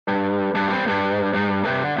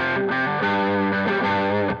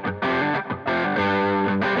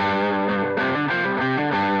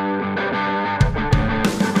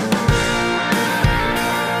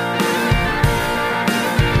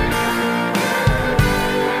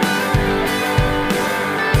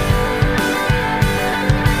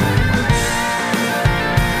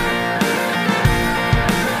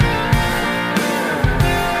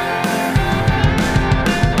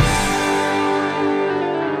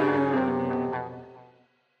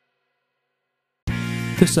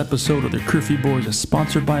This episode of the Curfew Boys is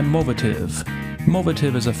sponsored by Movative.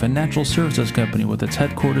 Movative is a financial services company with its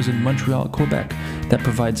headquarters in Montreal, Quebec, that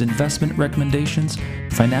provides investment recommendations,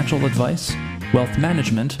 financial advice, wealth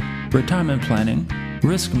management, retirement planning,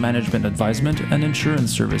 risk management advisement, and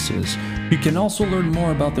insurance services. You can also learn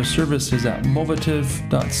more about their services at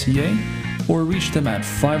movative.ca or reach them at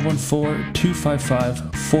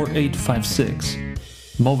 514-255-4856.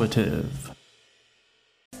 Movative.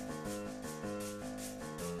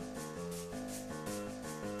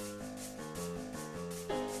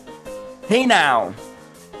 Hey now!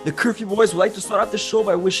 The Curfew Boys would like to start off the show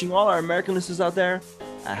by wishing all our American listeners out there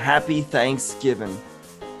a happy Thanksgiving.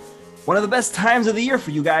 One of the best times of the year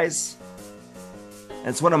for you guys. And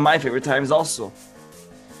it's one of my favorite times also.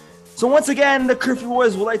 So once again, the Curfew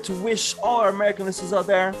Boys would like to wish all our American listeners out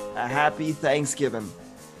there a happy Thanksgiving.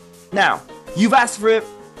 Now, you've asked for it,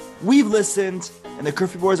 we've listened, and the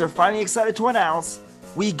Curfew Boys are finally excited to announce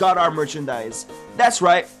we got our merchandise. That's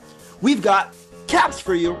right, we've got caps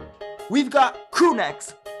for you. We've got crew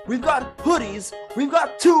necks, we've got hoodies, we've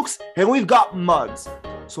got toques, and we've got mugs.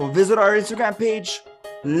 So visit our Instagram page,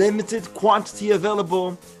 limited quantity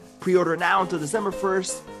available, pre-order now until December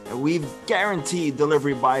 1st, and we've guaranteed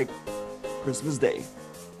delivery by Christmas Day.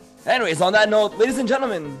 Anyways, on that note, ladies and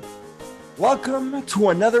gentlemen, welcome to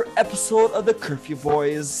another episode of the Curfew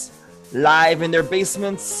Boys, live in their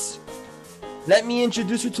basements. Let me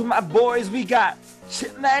introduce you to my boys. We got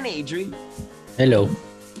Chipman Adri. Hello.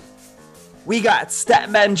 We got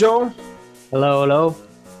Statman Joe. Hello, hello.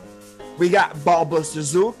 We got Ballbuster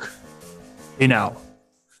Zook. Hey now.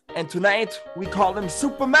 And tonight, we call him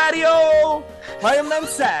Super Mario. I am named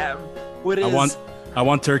Sam. I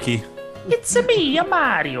want turkey. It's me,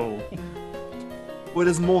 Mario. With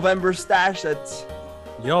his Movember stash that's...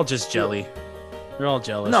 You're all just jelly. You're all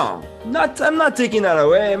jealous. No, I'm not taking that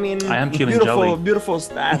away. I mean, I am feeling beautiful, jelly. beautiful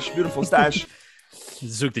stash, beautiful stash.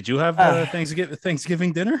 Zook, did you have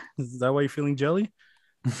Thanksgiving dinner? Is that why you're feeling jelly?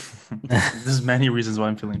 There's many reasons why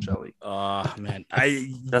I'm feeling jelly. Man,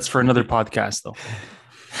 That's for another podcast, though.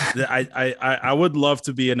 I would love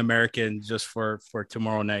to be an American just for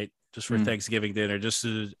tomorrow night, just for Thanksgiving dinner, just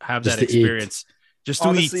to have Just that to eat. experience, just to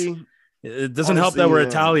Honestly, eat. It doesn't help that we're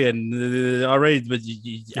Italian, all right, but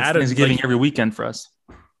you add it Thanksgiving every weekend for us.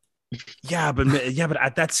 Yeah, but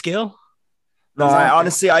at that scale. no,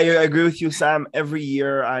 I agree with you, Sam. Every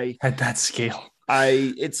year, At that scale.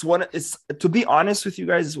 it's to be honest with you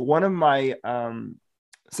guys, one of my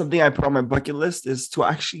something I put on my bucket list is to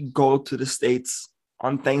actually go to the States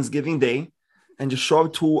on Thanksgiving Day and just show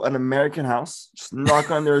up to an American house, just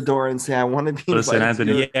knock on their door and say, I want to be Listen, invited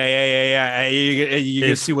to Anthony. Yeah. You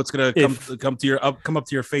can see what's gonna come up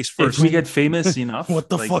to your face first. If we get famous enough, What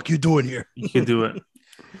the fuck you doing here? You can do it.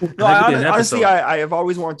 No, That could be an honestly, episode. I have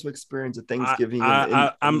always wanted to experience a Thanksgiving in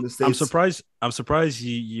the I'm States. surprised. I'm surprised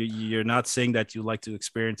you're not saying that you like to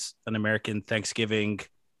experience an American Thanksgiving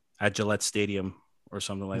at Gillette Stadium or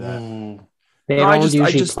something like that. Ooh. They No, I don't just-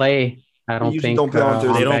 usually play. I don't usually think. don't play on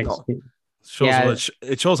Thursday. They don't. Thanksgiving.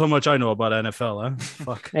 It shows how much I know about NFL, huh?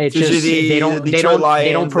 Fuck. It's It's just usually they the don't Detroit Lions,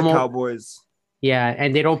 they don't the promote. Cowboys. Yeah,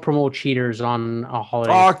 and they don't promote cheaters on a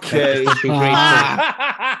holiday. Okay. That'd be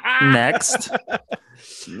great Next.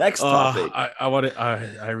 Next topic. I want to.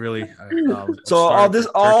 I really. So all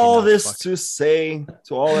this to say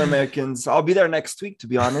to all Americans, I'll be there next week, to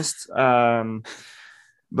be honest.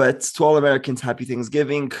 But to all Americans, happy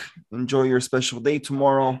Thanksgiving. Enjoy your special day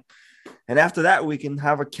tomorrow. And after that, we can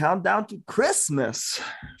have a countdown to Christmas.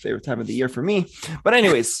 Favorite time of the year for me. But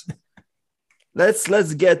anyways,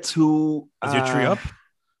 let's get to Is your tree up?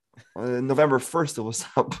 November 1st, it was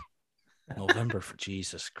up. November for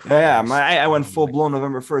Jesus Christ. Yeah, I went full blown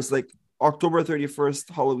November 1st. Like October 31st,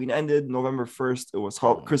 Halloween ended. November 1st, it was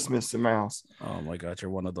Christmas in my house. Oh my God, you're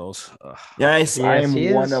one of those. Yes, I am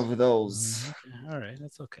he one is. of those. All right,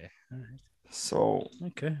 that's okay. All right. So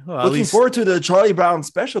Okay. Well, at looking least forward to the Charlie Brown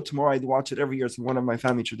special tomorrow. I watch it every year. It's one of my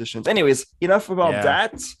family traditions. Anyways, enough about Yeah.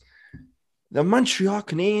 that. The Montreal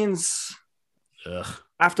Canadiens, Ugh.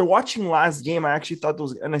 after watching last game, I actually thought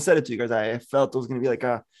those, and I said it to you guys, I felt it was going to be like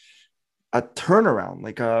a turnaround,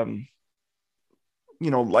 like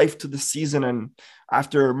life to the season. And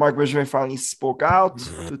after Marc Bergevin finally spoke out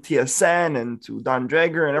to TSN and to Don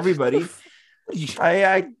Drager and everybody,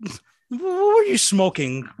 What were you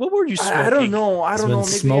smoking? What were you smoking? I don't know. I It's don't been know.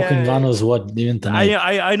 Maybe smoking God knows what even tonight.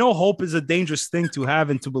 I know hope is a dangerous thing to have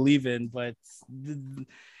and to believe in, but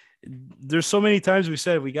there's so many times we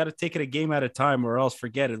said we got to take it a game at a time or else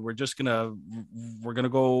forget it. We're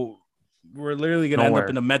literally gonna end up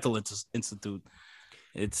in a mental institute.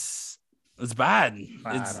 It's bad.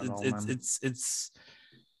 I don't know, man. It's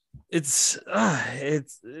it's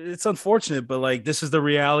unfortunate, but like this is the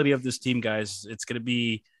reality of this team, guys. It's going to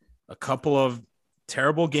be a couple of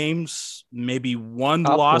terrible games, maybe one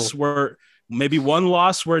loss where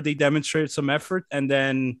they demonstrate some effort, and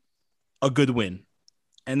then a good win,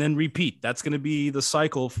 and then repeat. That's going to be the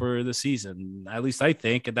cycle for the season. At least I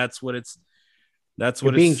think, and that's what it's.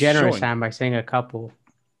 You're being generous, Sam, by saying a couple.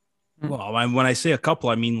 Well, when I say a couple,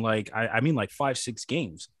 I mean like 5-6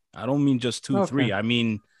 games. I don't mean just 2-3. I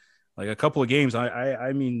mean like a couple of games.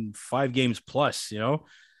 I mean 5 games plus, you know.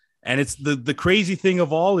 And it's the crazy thing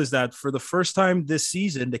of all is that for the first time this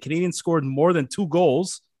season, the Canadiens scored more than 2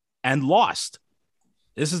 goals and lost.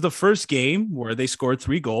 This is the first game where they scored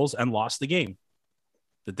 3 goals and lost the game.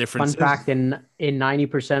 The difference. Fun fact: in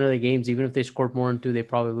 90% of the games, even if they scored more than 2, they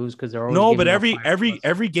probably lose because they're always but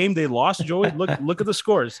every game they lost, Joey. Look at the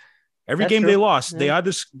scores. Every game they lost,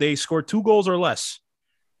 they scored 2 goals or less.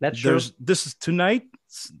 That's true. This is tonight.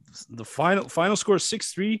 The final score is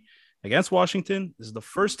 6-3 against Washington. This is the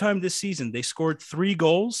first time this season they scored 3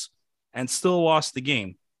 goals and still lost the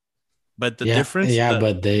game. But the difference,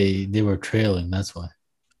 but they were trailing. That's why.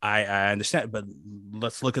 I understand, but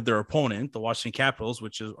let's look at their opponent, the Washington Capitals,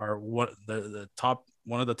 which are one of the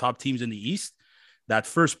top teams in the East. That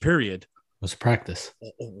first period was practice.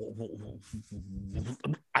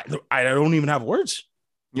 I don't even have words.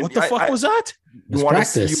 What the fuck was that? You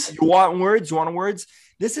want words? You want words?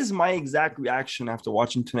 This is my exact reaction after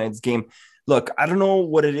watching tonight's game. Look, I don't know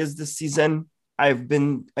what it is this season. I've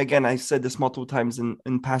said this multiple times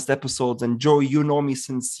in past episodes, and Joey, you know me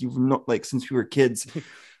since since we were kids.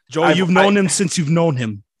 Joey, you've known him since you've known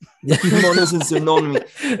him. You've known him since you've known me.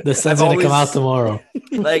 The sun's going to come out tomorrow.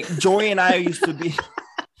 Like Joey and I used to be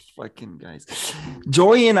fucking guys.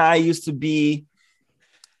 Joey and I used to be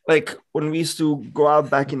like when we used to go out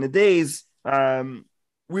back in the days,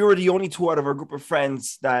 we were the only 2 out of our group of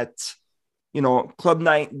friends that, you know, club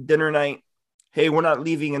night, dinner night. Hey, we're not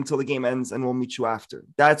leaving until the game ends and we'll meet you after.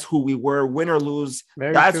 That's who we were, win or lose.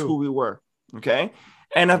 That's who we were. Okay.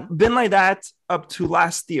 And I've been like that up to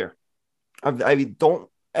last year. I don't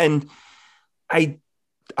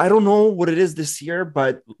know what it is this year,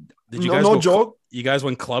 but did you guys joke. You guys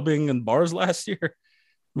went clubbing in bars last year?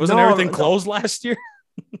 Wasn't everything closed last year?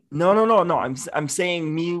 No. I'm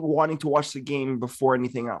saying me wanting to watch the game before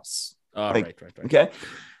anything else. Right. Okay.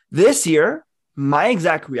 This year, my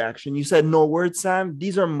exact reaction, you said no words, Sam.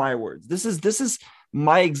 These are my words. This is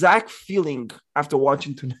my exact feeling after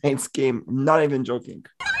watching tonight's game. I'm not even joking.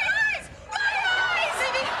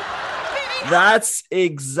 That's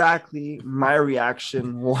exactly my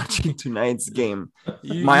reaction watching tonight's game.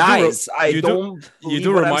 You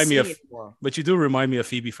do remind me of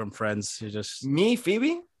Phoebe from Friends. You just me,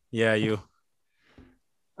 Phoebe? Yeah, you.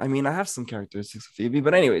 I mean, I have some characteristics of Phoebe,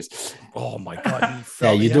 but anyways. Oh my god!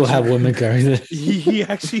 You do have women characters. He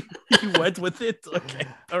went with it. Okay,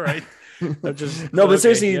 all right. But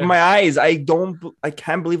seriously, my eyes, I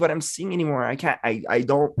can't believe what I'm seeing anymore. I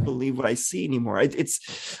don't believe what I see anymore. I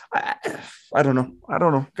don't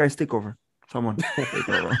know. Guys, take over. Someone take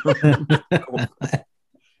over.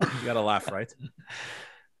 You gotta laugh, right?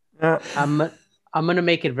 I'm gonna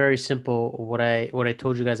make it very simple. What I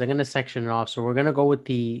told you guys, I'm gonna section it off. So we're gonna go with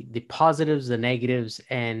the positives, the negatives,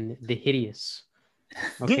 and the hideous.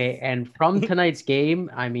 Okay. And from tonight's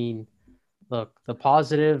game, I mean, look, the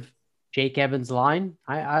positive, Jake Evans line,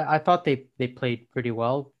 I thought they played pretty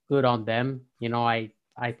well. Good on them. You know, I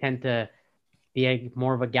tend to be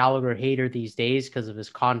more of a Gallagher hater these days because of his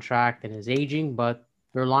contract and his aging, but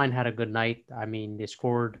their line had a good night. I mean, they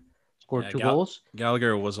scored 2 goals.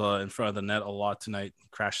 Gallagher was in front of the net a lot tonight,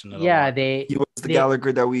 crashing it. Yeah, he was the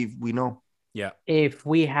Gallagher that we know. Yeah. If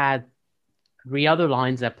we had 3 other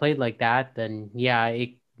lines that played like that, then yeah,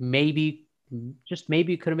 it maybe could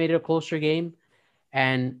have made it a closer game.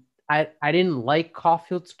 And I didn't like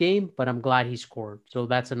Caulfield's game, but I'm glad he scored. So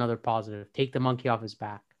that's another positive. Take the monkey off his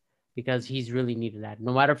back because he's really needed that.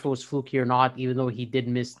 No matter if it was fluky or not, even though he did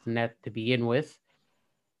miss the net to begin with,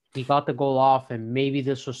 he got the goal off, and maybe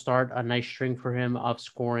this will start a nice string for him of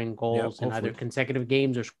scoring goals in either consecutive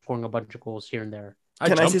games or scoring a bunch of goals here and there.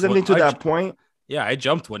 Can I say something to that point? Yeah, I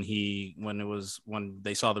jumped when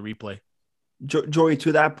they saw the replay. Joey,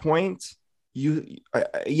 to that point,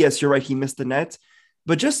 yes, you're right. He missed the net.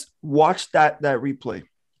 But just watch that replay,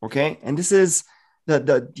 okay? And this is the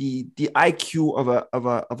IQ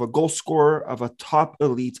of a goal scorer, of a top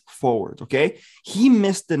elite forward, okay? He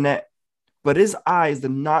missed the net, but his eyes did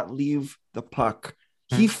not leave the puck.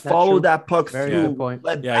 He followed that puck Very through. good point.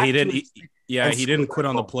 Yeah, he didn't. He didn't quit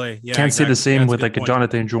on the play. Yeah, can't say the same with like a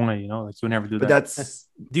Jonathan Drouin, you know, like you would never do that. But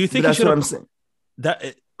do you think that's what I'm saying?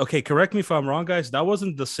 That Okay, correct me if I'm wrong, guys. That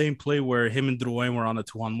wasn't the same play where him and Drouin were on a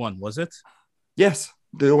 2-on-1, was it? Yes,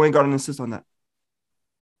 Dwayne got an assist on that.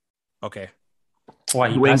 Okay. Why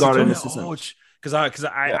he Dwayne passed it got to an him? assist. Because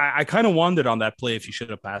I kind of wondered on that play if you should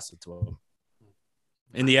have passed it to him.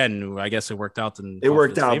 In the end, I guess it worked out. It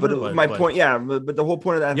worked out, favor, but my point, but the whole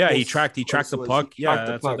point of that. Yeah, he tracked the puck.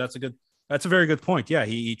 Yeah, that's a very good point. Yeah,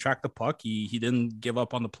 he tracked the puck. He didn't give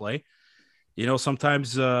up on the play. You know,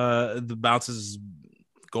 sometimes the bounces,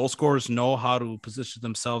 goal scorers know how to position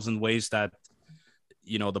themselves in ways that,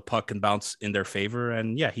 you know, the puck can bounce in their favor.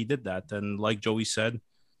 And yeah, he did that. And like Joey said,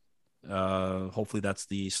 hopefully that's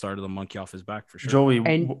the start of the monkey off his back for sure. Joey,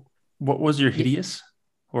 And- what was your hideous?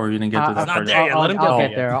 Or you didn't get to that not part there yet? yet. Let him I'll go.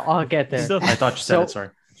 get there. I'll get there. I thought you said So- it. Sorry.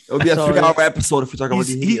 It'll be a So- 3-hour episode if we talk about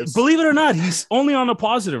the He, hideous. believe it or not, he's only on the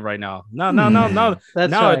positive right now. Now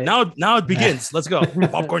That's right. now it begins. Let's go.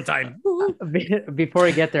 Popcorn time. Before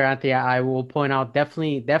we get there, Anthony, I will point out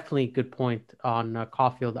definitely good point on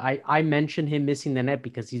Caulfield. I mentioned him missing the net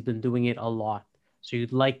because he's been doing it a lot. So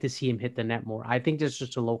you'd like to see him hit the net more. I think there's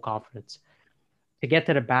just a low confidence. To get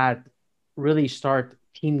to the bat, really start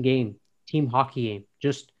team game, team hockey game.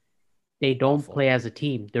 Just they don't play as a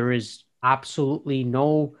team. There is absolutely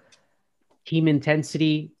no team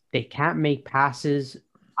intensity. They can't make passes.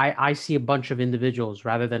 I see a bunch of individuals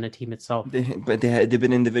rather than a team itself. They've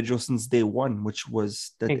been individuals since day one, which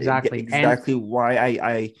was Exactly.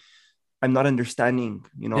 why I'm not understanding.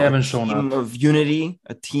 You know, They haven't a shown team up. of unity,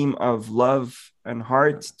 a team of love and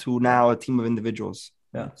heart, to now a team of individuals.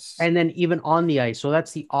 Yeah. And then even on the ice, so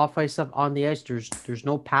that's the off ice stuff. On the ice, there's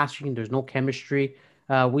no passing, there's no chemistry.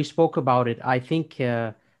 We spoke about it. I think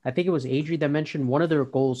it was Adri that mentioned one of their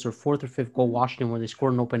goals, their fourth or fifth goal, Washington, where they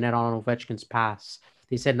scored an open net on Ovechkin's pass.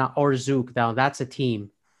 They said, "Not or Zook." Now that's a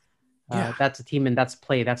team. That's a team, and that's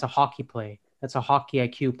play. That's a hockey play. That's a hockey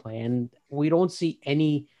IQ play, and we don't see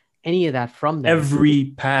any of that from them.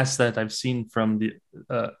 Every pass that I've seen from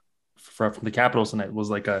the Capitals tonight was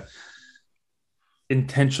like a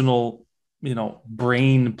intentional,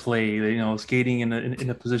 brain play. Skating in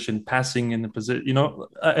a position, passing in a position.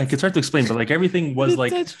 I can start to explain, but like everything was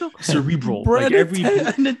like cerebral. Like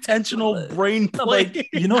an intentional brain play. Like,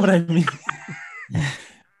 you know what I mean?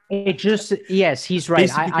 It just yes, he's right.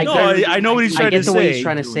 I know what he's trying to get the way say. he's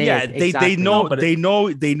trying to say Yeah, it. they Exactly. know but they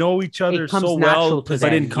know each other comes so natural well. to But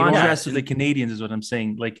them. in You know? contrast to the Canadians, is what I'm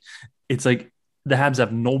saying. Like, it's like the Habs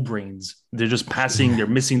have no brains. They're just passing. They're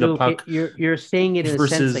missing the Luke, puck. You're saying it in a sense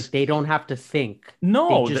versus- like they don't have to think.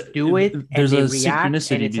 No, They just do it, and there's they a react,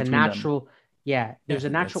 synchronicity and it's a between them. natural. Yeah, there's a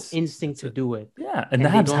natural that's- instinct to do it. Yeah, And and the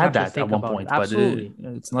they Habs don't had have to that at think one about it. point, but Absolutely.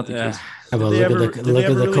 it's not the Yeah. case. How about Did they look ever- at did the they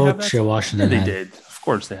ever really have coach that? Washington They had. did. Of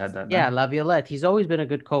course, they had that. Yeah, man. Laviolette. He's always been a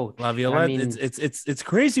good coach. Laviolette, I mean, it's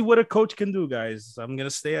crazy what a coach can do, guys. I'm gonna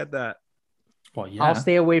stay at that. Well, yeah. I'll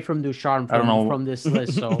stay away from Ducharme I don't know. from this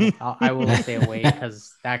list, so I will stay away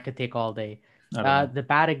because that could take all day. I don't know. The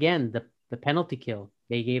bat again, the penalty kill.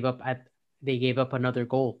 They gave up another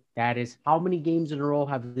goal. That is how many games in a row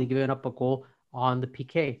have they given up a goal on the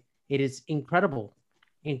PK? It is incredible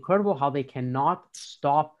how they cannot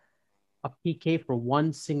stop a PK for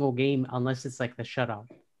one single game unless it's like the shutout.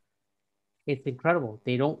 It's incredible.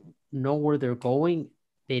 They don't know where they're going.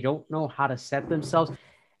 They don't know how to set themselves.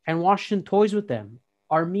 And Washington toys with them.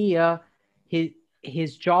 Armia,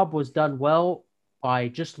 his job was done well by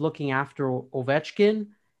just looking after Ovechkin.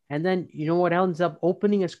 And then, you know what ends up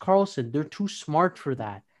opening is Carlson. They're too smart for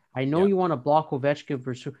that. I know you want to block Ovechkin,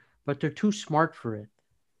 but they're too smart for it.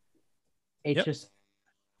 It's just,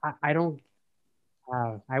 I don't,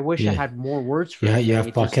 I wish I had more words for it. You have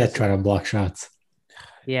It just Paquette doesn't- trying to block shots.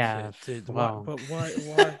 Yeah. Dude, wow. but why?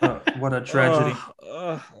 What a tragedy.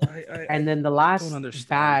 And then the don't last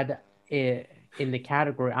understand. bad in the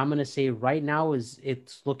category, I'm going to say right now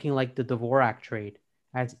it's looking like the Dvorak trade.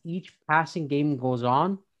 As each passing game goes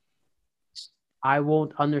on, I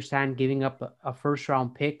won't understand giving up a first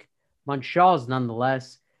round pick. Montreal's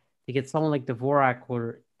nonetheless, to get someone like Dvorak who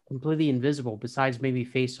are completely invisible besides maybe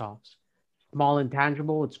faceoffs. Small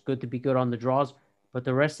intangible, it's good to be good on the draws, but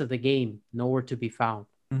the rest of the game, nowhere to be found.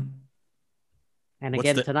 And What's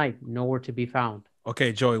again, the- tonight, nowhere to be found.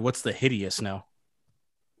 Okay, Joey, what's the hideous now?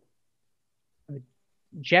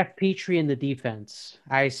 Jeff Petrie in the defense.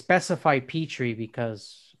 I specify Petrie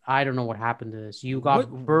because I don't know what happened to this. You got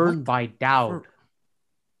burned by Dowd.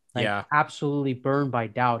 Yeah. Absolutely burned by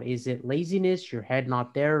Dowd. Is it laziness? Your head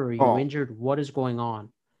not there? Or are you injured? What is going on?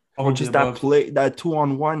 Which is that play, that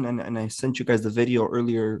 2-on-1, and I sent you guys the video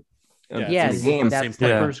earlier. Yes, in the game. that's the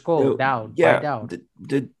first goal. Dowd. Yeah, By Dowd.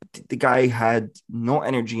 the guy had no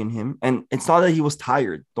energy in him, and it's not that he was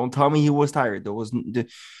tired. Don't tell me he was tired. There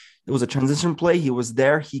It was a transition play. He was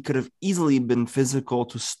there. He could have easily been physical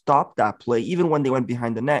to stop that play, even when they went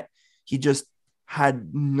behind the net. He just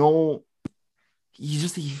had no. He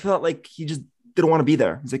felt like he just didn't want to be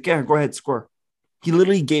there. He's like, yeah, go ahead, score. He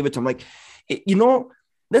literally gave it to him. Like,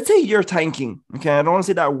 let's say you're tanking. Okay, I don't want to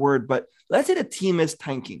say that word, but let's say the team is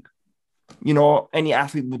tanking. Any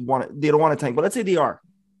athlete would want it. They don't want to tank, but let's say they are.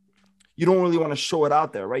 You don't really want to show it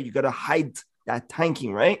out there, right? You got to hide that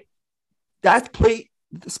tanking, right? That play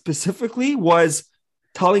specifically was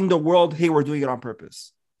telling the world, hey, we're doing it on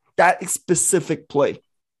purpose. That specific play,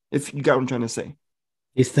 if you got what I'm trying to say.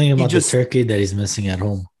 He's thinking about the turkey that he's missing at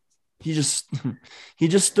home. He just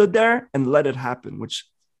stood there and let it happen, which,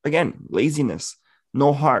 again, laziness,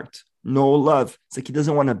 no heart, no love. It's like he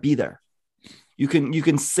doesn't want to be there. You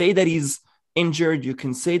can say that he's injured. You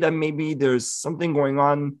can say that maybe there's something going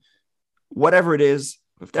on, whatever it is.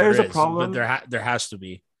 If there's a problem, there has to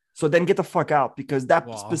be. So then get the fuck out, because that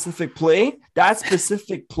specific play,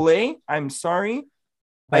 I'm sorry.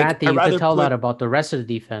 But Anthony, you could tell that about the rest of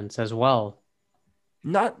the defense as well.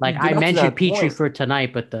 Not like I mentioned Petrie for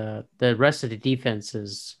tonight, but the rest of the defense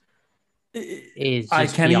is I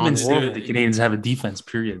can't even say that the Canadians have a defense,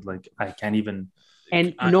 period. Like I can't even.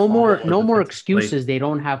 And no more excuses. They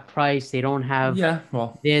don't have Price. They don't have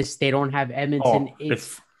this. They don't have Edmonton.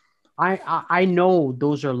 I know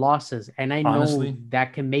those are losses, and I know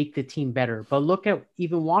that can make the team better. But look at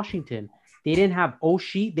even Washington. They didn't have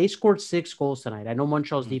Oshie. They scored 6 goals tonight. I know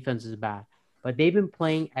Montreal's defense is bad, but they've been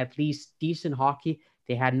playing at least decent hockey.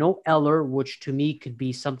 They had no Eller, which to me could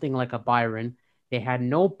be something like a Byron. They had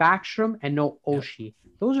no Backstrom and no Oshie.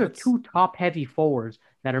 Those are 2 top-heavy forwards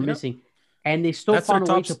that are missing, and they still found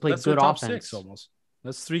a way to play good offense. 6 almost.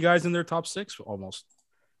 That's 3 guys in their top 6 almost.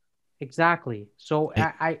 Exactly. So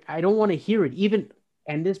I don't want to hear it. Even,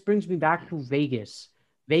 and this brings me back to Vegas.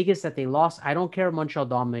 Vegas that they lost. I don't care if Montreal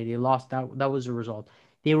dominated. They lost. That was the result.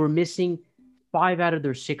 They were missing 5 out of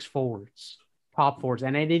their 6 forwards, top forwards,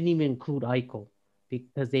 and I didn't even include Eichel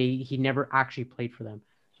because he never actually played for them.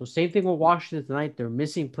 So same thing with Washington tonight. They're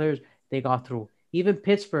missing players. They got through. Even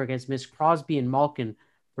Pittsburgh has missed Crosby and Malkin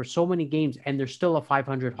for so many games, and they're still a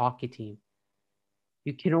 500 hockey team.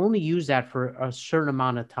 You can only use that for a certain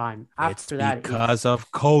amount of time. After that, because of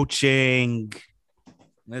coaching.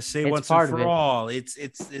 Let's say once and for all. It's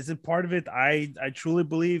isn't part of it. I truly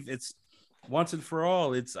believe it's once and for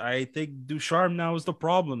all. I think Ducharme now is the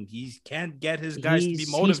problem. He can't get his guys to be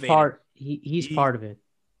motivated. He's part of it.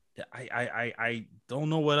 I don't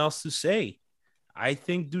know what else to say. I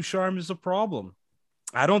think Ducharme is a problem.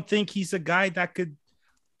 I don't think he's a guy that could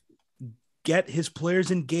get his players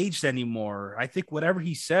engaged anymore. I think whatever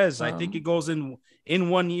he says, I think it goes in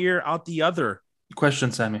one ear, out the other.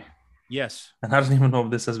 Question, Sammy. Yes. And I don't even know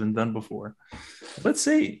if this has been done before. Let's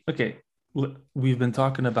say, okay, we've been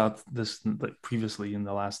talking about this like previously in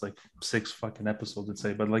the last like 6 fucking episodes, let's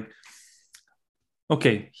say, but like,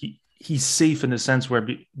 okay, he's safe in the sense where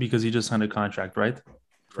because he just signed a contract, right?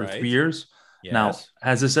 For 3 years. Yes. Now,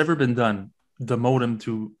 has this ever been done? Demote him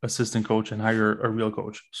to assistant coach and hire a real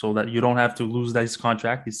coach so that you don't have to lose that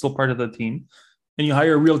contract. He's still part of the team, and you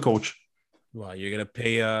hire a real coach. Well, you're gonna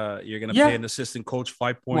pay pay an assistant coach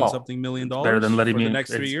 $5 million better than letting for the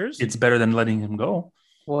next 3 years. It's better than letting him go.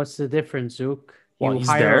 What's the difference, Zook? Well, he's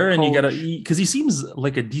there, and you gotta because he seems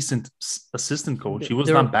like a decent assistant coach. He was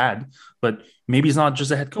not bad, but maybe he's not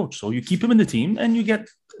just a head coach. So you keep him in the team, and you get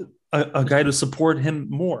a guy to support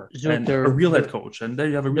him more, Zook, and a real head coach, and there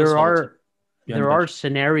you have a real. There are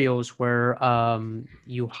scenarios where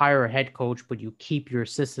you hire a head coach, but you keep your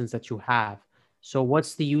assistants that you have. So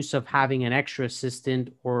what's the use of having an extra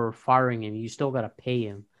assistant or firing him? You still got to pay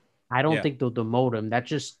him. I don't think they'll demote him. That's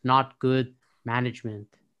just not good management,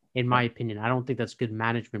 in my opinion. I don't think that's good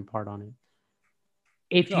management part on it.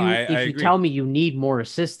 If you tell me you need more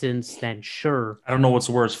assistants, then sure. I don't know what's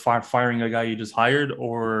worse, firing a guy you just hired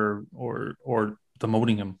or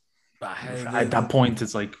demoting him. At that point,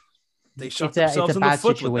 it's like, they shot themselves in the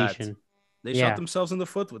foot with that. They shot themselves in the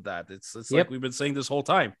foot with that. It's like we've been saying this whole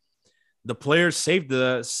time. The players saved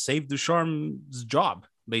Ducharme's job,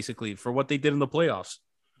 basically, for what they did in the playoffs.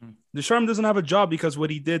 Ducharme doesn't have a job because what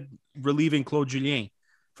he did relieving Claude Julien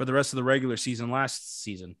for the rest of the regular season last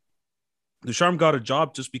season. Ducharme got a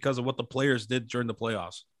job just because of what the players did during the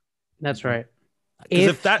playoffs. That's right.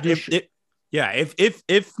 If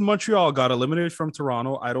Montreal got eliminated from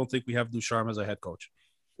Toronto, I don't think we have Ducharme as a head coach.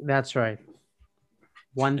 That's right.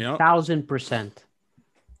 1,000%.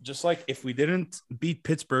 Just like if we didn't beat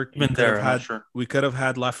Pittsburgh, we could have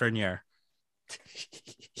had Lafreniere.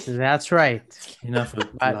 That's right. Enough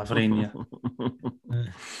with Lavrinha.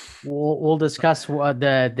 We'll discuss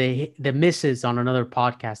the misses on another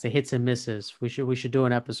podcast. The hits and misses. We should do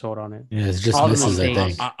an episode on it. Yeah, it's just All the misses, I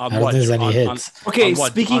mistakes. think. On I don't what? think there's any On- hits. Okay, on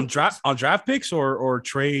what? speaking on draft picks or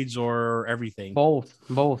trades or everything.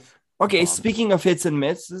 Both. Okay, speaking of hits and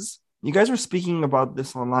misses, you guys were speaking about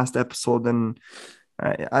this on last episode, and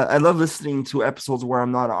I love listening to episodes where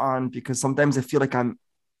I'm not on because sometimes I feel like I'm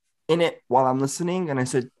in it while I'm listening, and I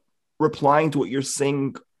said replying to what you're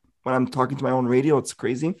saying when I'm talking to my own radio. It's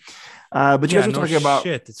crazy. But you guys were talking about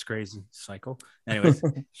shit. It's crazy, psycho. Anyways,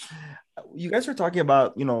 you guys were talking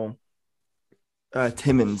about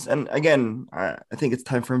Timmins, and again, I think it's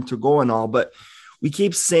time for him to go and all, but we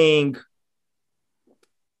keep saying.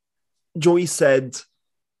 Joey said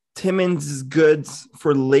Timmins is good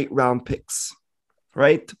for late round picks,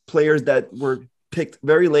 right? Players that were picked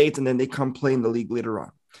very late and then they come play in the league later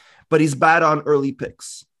on. But he's bad on early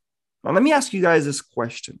picks. Now, let me ask you guys this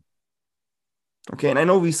question. Okay, and I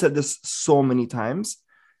know we said this so many times,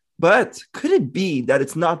 but could it be that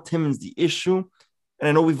it's not Timmins the issue? And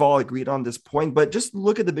I know we've all agreed on this point, but just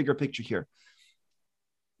look at the bigger picture here.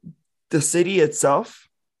 The city itself,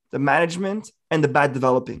 the management, and the bad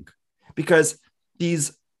developing. Because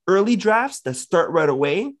these early drafts that start right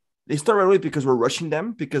away, they start right away because we're rushing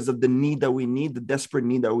them because of the need that we need, the desperate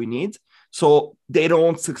need that we need. So they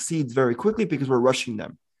don't succeed very quickly because we're rushing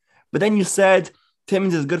them. But then you said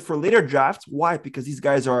Timmins is good for later drafts. Why? Because these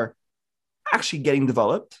guys are actually getting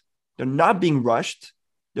developed. They're not being rushed.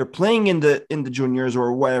 They're playing in the juniors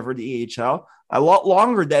or whatever, the AHL, a lot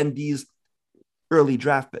longer than these early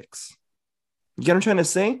draft picks. You get what I'm trying to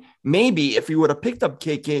say? Maybe if we would have picked up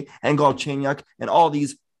KK and Galchenyuk and all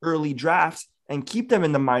these early drafts and keep them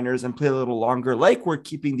in the minors and play a little longer, like we're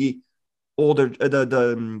keeping the older,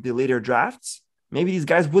 the later drafts, maybe these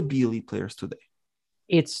guys would be elite players today.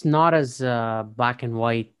 It's not as black and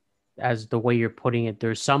white as the way you're putting it.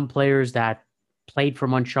 There's some players that played for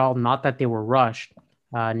Montreal, not that they were rushed.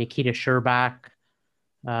 Nikita Sherbak,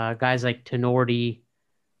 guys like Tenorti,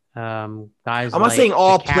 guys I'm not saying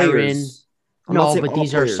all McCarron. players. No, but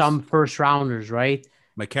these are some first rounders, right?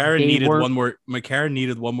 McCarron needed one more. McCarron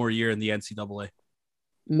needed one more year in the NCAA.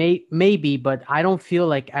 Maybe, but I don't feel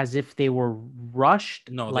like as if they were rushed.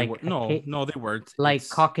 No, like they weren't. Like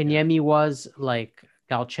Kotkaniemi was, like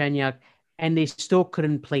Galchenyuk, and they still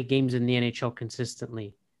couldn't play games in the NHL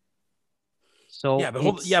consistently. So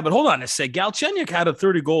but hold on a sec. Galchenyuk had a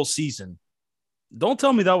 30-goal season. Don't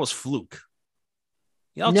tell me that was fluke.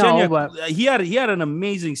 Galchenyuk, but he had an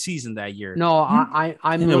amazing season that year. No, I'm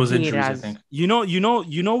looking at it as, I think. You know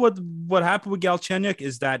what happened with Galchenyuk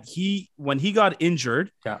is that when he got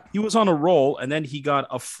injured, he was on a roll, and then he got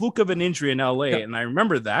a fluke of an injury in LA, and I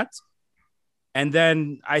remember that. And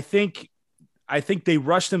then I think they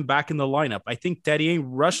rushed him back in the lineup. I think Therrien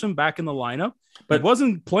rushed him back in the lineup, but he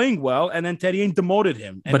wasn't playing well, and then Therrien demoted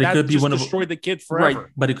him, and that just destroyed the kid forever. Right,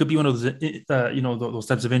 but it could be one of those those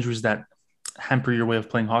types of injuries that hamper your way of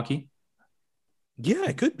playing hockey. Yeah,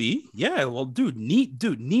 it could be. Yeah, well,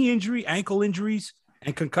 knee injury, ankle injuries,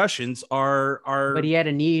 and concussions are. But he had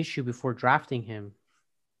a knee issue before drafting him.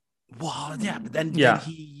 Well, yeah, but then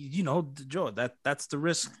he, Joe, that's the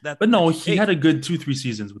risk. But no, he had a good 2-3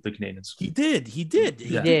 seasons with the Canadians. He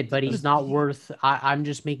did, but he's not worth. I'm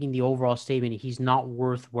just making the overall statement. He's not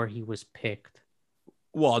worth where he was picked.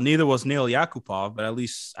 Well, neither was Nail Yakupov, but at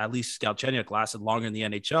least Galchenyuk lasted longer in the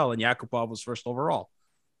NHL, and Yakupov was first overall.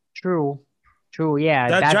 True.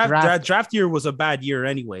 Yeah, that draft year was a bad year,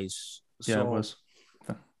 anyways. Yeah, it was.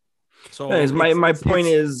 So my point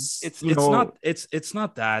is, it's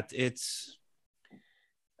not that. It's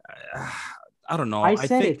I don't know. I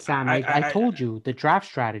said it, Sam. I told you the draft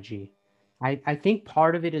strategy. I think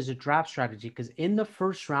part of it is a draft strategy because in the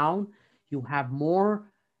first round you have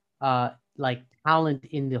more like talent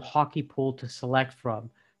in the hockey pool to select from.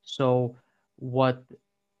 So what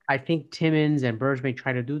I think Timmins and Bergevin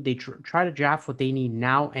try to do, they try to draft what they need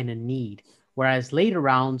now and a need. Whereas later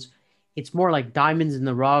rounds, it's more like diamonds in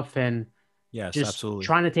the rough and absolutely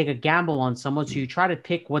trying to take a gamble on someone. So you try to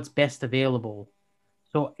pick what's best available.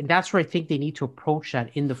 So that's where I think they need to approach that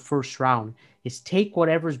in the first round is take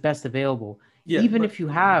whatever's best available. Yeah, even if you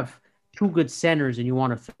have two good centers and you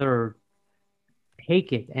want a third,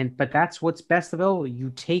 take it. But that's what's best available.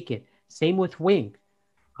 You take it. Same with wing.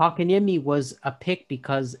 Kotkaniemi was a pick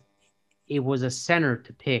because it was a center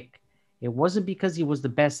to pick. It wasn't because he was the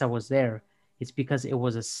best that was there. It's because it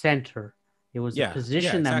was a center. It was a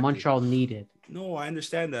position that Montreal needed. No, I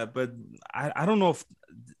understand that, but I don't know if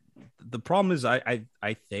the problem is I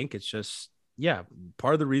think it's just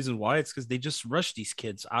part of the reason why it's because they just rushed these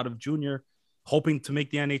kids out of junior hoping to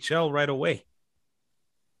make the NHL right away.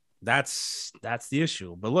 That's the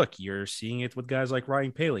issue. But look, you're seeing it with guys like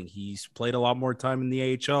Ryan Poehling. He's played a lot more time in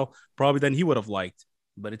the AHL probably than he would have liked,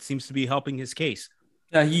 but it seems to be helping his case.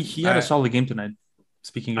 Yeah, he had a solid game tonight.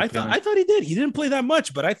 Speaking of, I thought he did. He didn't play that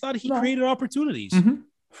much, but I thought he created opportunities. Mm-hmm.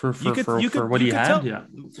 For what he had, yeah.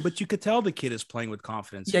 But you could tell the kid is playing with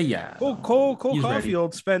confidence. Yeah. Cole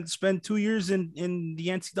Caulfield spent 2 years in the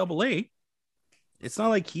NCAA. It's not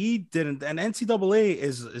like he didn't. And NCAA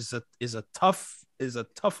is a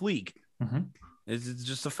tough league. Mm-hmm. It's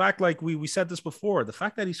just the fact, like we said this before, the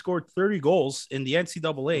fact that he scored 30 goals in the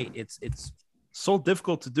NCAA, it's so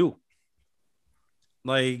difficult to do.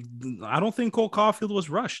 Like, I don't think Cole Caulfield was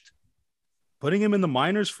rushed. Putting him in the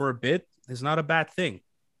minors for a bit is not a bad thing.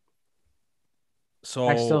 So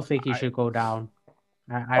I still think he should go down.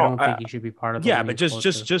 I don't think he should be part of the but just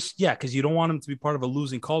because you don't want him to be part of a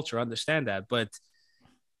losing culture. I understand that. But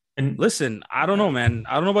listen, I don't know, man.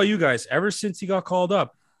 I don't know about you guys. Ever since he got called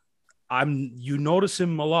up, you notice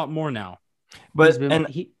him a lot more now. But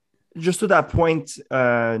just to that point,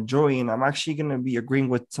 Joey, and I'm actually going to be agreeing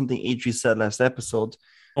with something Adri said last episode.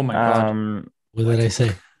 Oh my God. What did I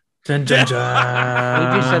say? Dun, dun,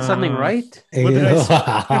 dun. Adri said something right? What did I say?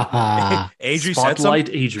 Adri said something.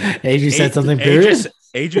 Adri said something, period?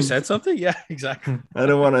 Adri said something? Yeah, exactly. I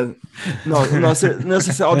don't want to... No,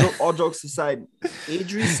 all jokes aside,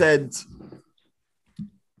 Adri said...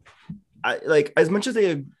 as much as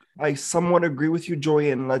I somewhat agree with you,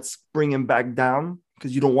 Joey, and let's bring him back down,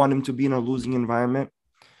 because you don't want him to be in a losing environment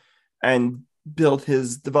and build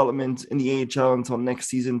his development in the AHL until next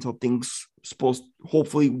season, until things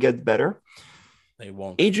hopefully get better. They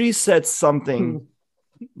won't. Adri said something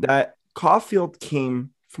that Caulfield came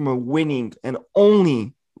from a winning and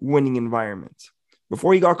only winning environment.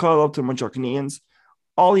 Before he got called up to Montreal Canadiens,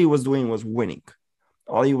 all he was doing was winning.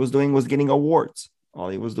 All he was doing was getting awards. All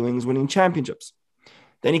he was doing was winning championships.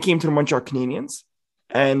 Then he came to the Montreal Canadiens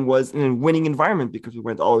and was in a winning environment because we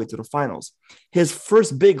went all the way to the finals. His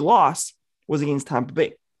first big loss was against Tampa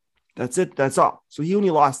Bay. That's it. That's all. So he only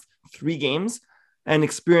lost 3 games and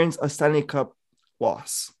experienced a Stanley Cup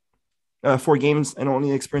loss. 4 games and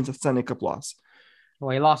only experienced a Stanley Cup loss.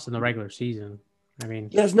 Well, he lost in the regular season. I mean,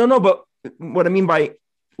 yes, no, but what I mean by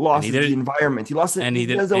loss is the environment. He lost it, and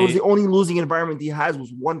that was the only losing environment he has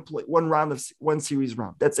was one series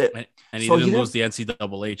round. That's it. And he didn't lose the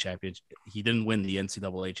NCAA championship. He didn't win the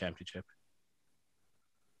NCAA championship.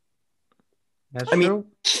 That's true.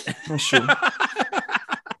 That's true.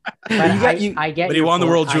 I get. But he won the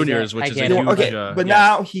World Juniors, which is a huge. Okay, but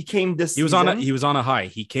now he came this. He was on a high.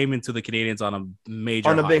 He came into the Canadiens on a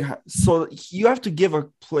major big high. So you have to give a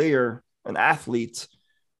player, an athlete,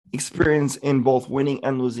 experience in both winning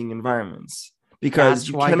and losing environments, because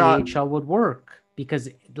that's why the AHL would work, because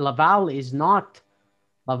Laval is not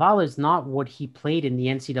what he played in the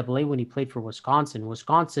NCAA when he played for Wisconsin.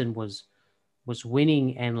 Wisconsin was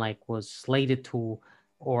winning and was slated to,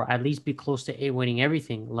 or at least be close to winning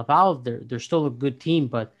everything. Laval, they're still a good team,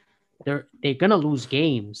 but they're gonna lose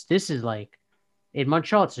games. This is in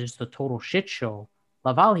Montreal, it's just a total shit show.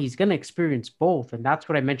 Laval, he's gonna experience both, and that's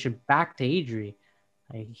what I mentioned back to Adri.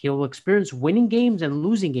 He'll experience winning games and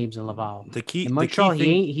losing games in Laval. In Montreal,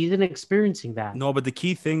 he isn't experiencing that. No, but the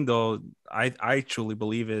key thing, though, I truly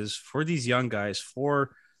believe is for these young guys,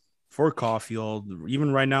 for Caulfield,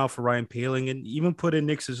 even right now for Ryan Poehling, and even put in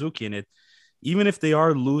Nick Suzuki in it, even if they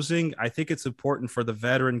are losing, I think it's important for the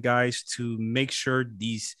veteran guys to make sure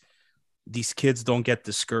these kids don't get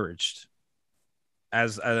discouraged.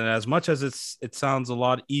 As much as it sounds a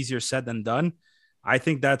lot easier said than done, I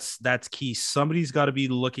think that's key. Somebody's got to be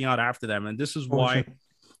looking out after them, and this is why.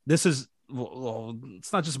 It's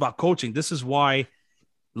not just about coaching. This is why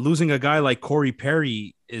losing a guy like Corey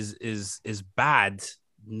Perry is bad.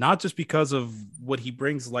 Not just because of what he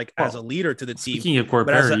brings as a leader to the team. Speaking of Corey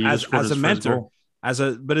Perry, as a mentor,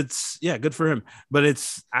 but it's good for him. But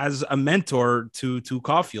it's as a mentor to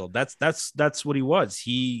Caulfield. That's what he was.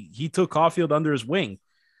 He took Caulfield under his wing.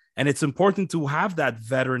 And it's important to have that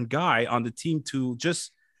veteran guy on the team to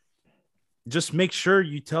just make sure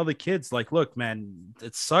you tell the kids, look, man,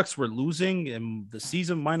 it sucks. We're losing and the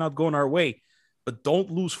season might not go in our way, but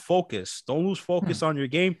don't lose focus. Don't lose focus on your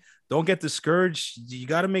game. Don't get discouraged. You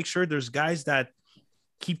got to make sure there's guys that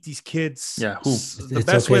keep these kids the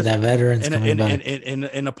best way that veterans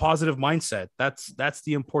in a positive mindset. That's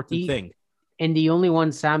the important thing. And the only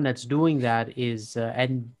one, Sam, that's doing that is,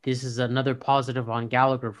 and this is another positive on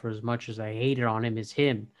Gallagher for as much as I hated on him, is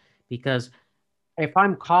him. Because if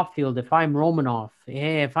I'm Caulfield, if I'm Romanoff,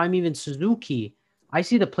 if I'm even Suzuki, I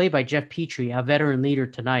see the play by Jeff Petrie, a veteran leader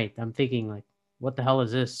tonight. I'm thinking, what the hell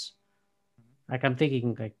is this? Like I'm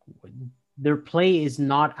thinking, like their play is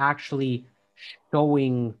not actually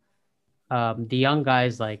showing the young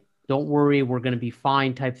guys like, don't worry, we're going to be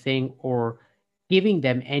fine type thing, or giving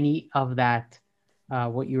them any of that,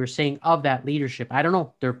 what you were saying, of that leadership. I don't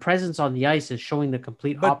know. Their presence on the ice is showing the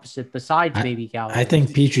complete opposite besides maybe Gallagher. I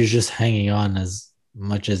think Petrie's just hanging on as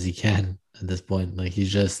much as he can at this point. Like he's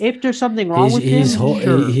just, if there's something wrong with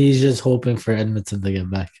him, he's just hoping for Edmonton to get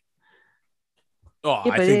back. Oh,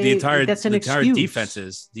 yeah, I think the entire defense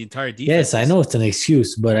is the entire defense. Yes, I know it's an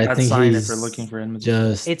excuse, but I think if we're looking for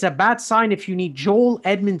Edmonton. It's a bad sign if you need Joel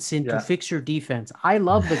Edmondson to fix your defense. I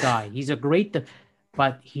love the guy; he's a great,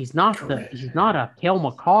 but he's not he's not a Cale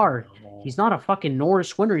Makar. He's not a fucking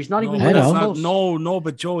Norris Winter. He's not even. No,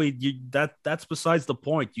 but Joey, that's besides the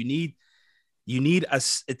point. You need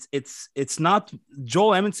it's not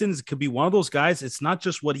Joel Edmondson could be one of those guys. It's not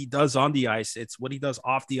just what he does on the ice; it's what he does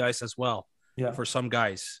off the ice as well. Yeah, for some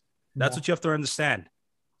guys, that's what you have to understand.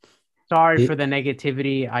 Sorry for the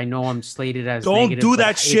negativity. I know I'm slated as don't negative, do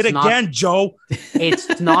that shit again, Joe.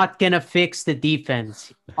 It's not gonna fix the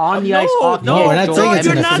defense on the ice. Off the ice.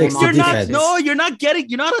 You're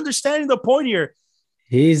not understanding the point here.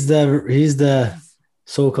 He's the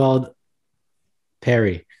so-called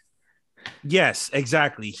Perry. Yes,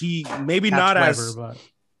 exactly. He maybe that's not Weber, as. But...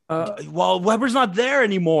 well, Weber's not there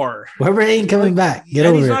anymore. Weber ain't coming back. Get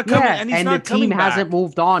over it. And the team hasn't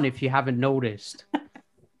moved on. If you haven't noticed,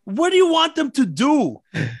 what do you want them to do?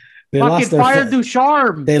 They fucking fire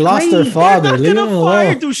Ducharme. They lost their father. They're not gonna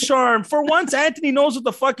fire Ducharme. For once, Anthony knows what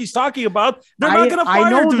the fuck he's talking about. They're not gonna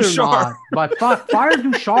fire Ducharme. But fuck, fire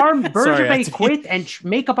Ducharme. Bergevin quit and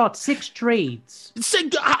make about 6 trades.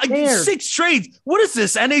 6 trades. What is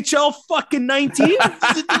this? NHL fucking 19?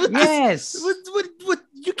 Yes. What?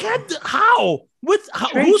 You can't. How?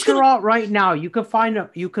 Who's going out right now? You could find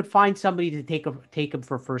somebody to take him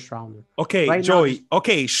for first rounder. Okay, right Joey.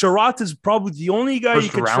 Okay, Sherratt is probably the only guy you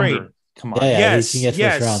could trade. Come on. Yes.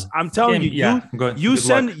 I'm telling you. You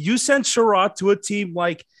send Sherratt to a team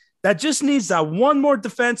like that just needs that one more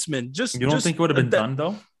defenseman. You don't think it would have been done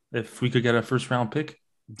though if we could get a first round pick?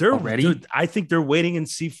 I think they're waiting and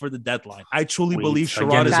see for the deadline. I truly believe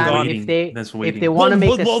Sherratt is gone. If they want to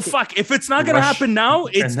make fuck. If it's not going to happen now,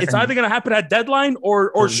 it's either going to happen at deadline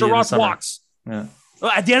or Sherratt walks. Yeah.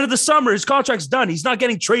 At the end of the summer, his contract's done. He's not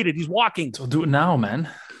getting traded. He's walking. So do it now, man.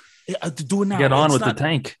 Do it now. Get on with the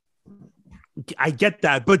tank. I get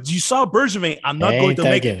that, but you saw Bergevin. I'm not going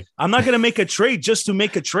to make a trade just to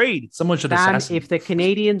make a trade. Someone should if the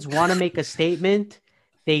Canadians want to make a statement,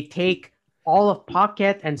 they take all of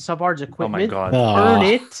Paquette and Savard's equipment, burn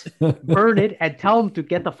it, and tell them to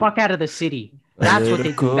get the fuck out of the city. That's what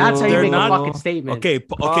they do. That's how you make a fucking statement. Okay,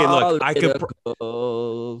 look, I could.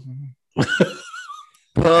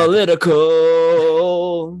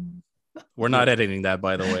 Political. We're not editing that,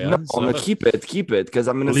 by the way. No, I'm gonna keep it, because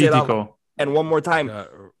I'm gonna say it. And one more time,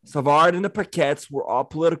 Savard and the Paquettes were all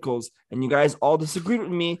politicals, and you guys all disagreed with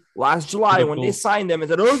me last July when they signed them and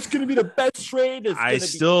said, "Oh, it's going to be the best trade." I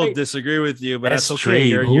still disagree with you, but best that's okay.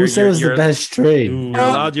 Who says the best trade? You're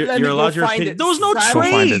allowed your opinion. There was no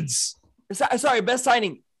trades. Sorry, best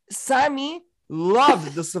signing. Sammy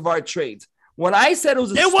loved the Savard trade. When I said it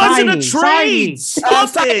was wasn't a trade.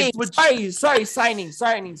 Signing.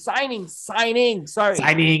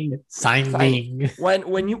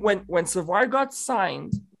 When Savard got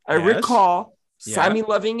signed, I recall Sammy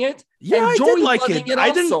loving it. Yeah, and Joey loving it.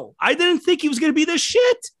 I didn't think he was going to be this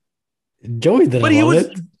shit. Joey didn't. But he was.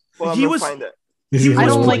 He was. I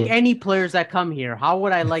don't like any players that come here. How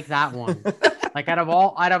would I like that one? Like out of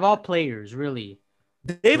all players, really.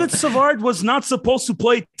 David Savard was not supposed to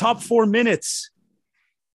play top 4 minutes.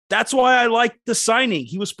 That's why I liked the signing.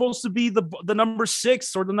 He was supposed to be the number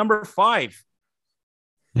 6 or the number 5.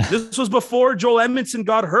 This was before Joel Edmondson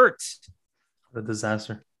got hurt. What a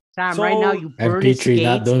disaster. Sam, right now you burn his skates.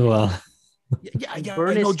 Not doing well. I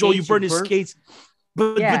know, Joel, you burn his skates.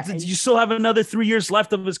 But you still have another 3 years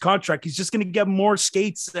left of his contract. He's just going to get more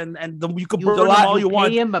skates, and you can burn them all you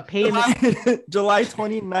want. Pay him. July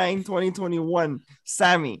 29, 2021.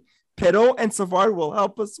 Sammy, Perreault and Savard will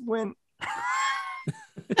help us win.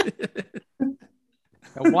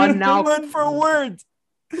 One now. Word for word.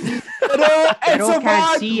 Perreault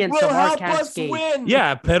can't see and Savard can't skate. Win.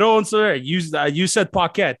 Yeah, Perreault and Savard. You said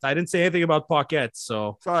Paquette. I didn't say anything about Paquette.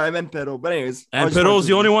 So sorry, I meant Perreault. But anyways, and Perreault's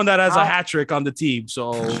the only one that has a hat trick on the team.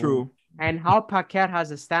 So true. And how Paquette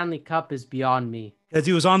has a Stanley Cup is beyond me. Because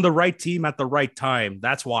he was on the right team at the right time.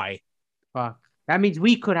 That's why. Fuck. That means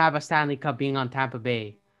we could have a Stanley Cup being on Tampa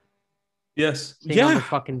Bay. Yes. On the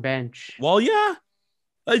fucking bench. Well, yeah.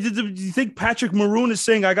 Do you think Patrick Maroon is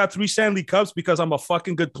saying I got 3 Stanley Cups because I'm a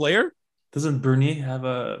fucking good player? Doesn't Bernier have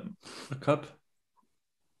a cup?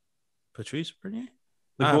 Patrice Bernier?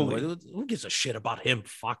 The goalie. Who gives a shit about him?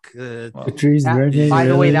 Fuck. Patrice Bernier, By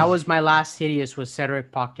the way, really? that was my last hideous was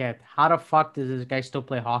Cedric Paquette. How the fuck does this guy still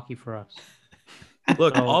play hockey for us?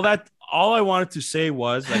 Look, So- all I wanted to say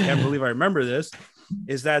was, I can't believe I remember this,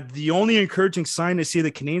 is that the only encouraging sign to see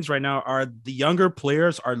the Canadiens right now are the younger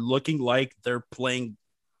players are looking like they're playing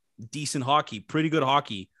decent hockey, pretty good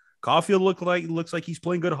hockey. Caulfield looks like he's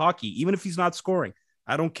playing good hockey, even if he's not scoring.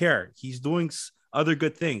 I don't care. He's doing other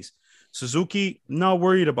good things. Suzuki, not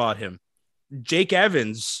worried about him. Jake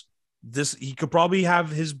Evans, he could probably have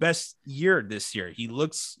his best year this year. He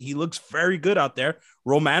looks very good out there.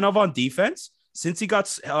 Romanov on defense, since he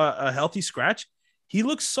got a healthy scratch, he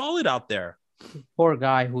looks solid out there. Poor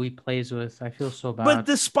guy who he plays with. I feel so bad. But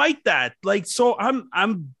despite that,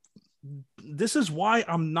 I'm this is why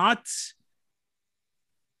I'm not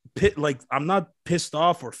pissed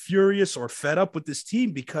off or furious or fed up with this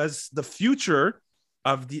team, because the future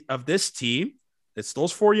of this team, it's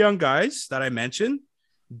those 4 young guys that I mentioned,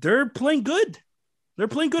 they're playing good. They're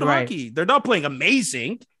playing good Right. hockey. They're not playing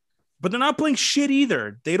amazing, but they're not playing shit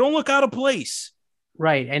either. They don't look out of place.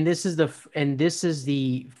 Right, and this is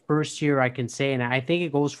the first year I can say, and I think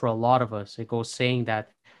it goes for a lot of us. It goes saying that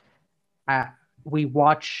we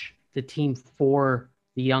watch the team for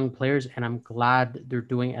the young players, and I'm glad they're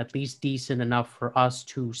doing at least decent enough for us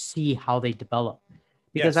to see how they develop.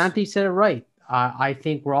 Because Yes. Anthony said it right. I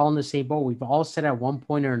think we're all in the same boat. We've all said at one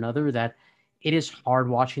point or another that it is hard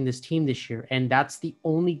watching this team this year, and that's the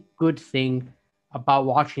only good thing about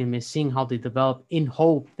watching them is seeing how they develop, in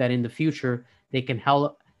hope that in the future they can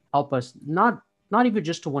help us not even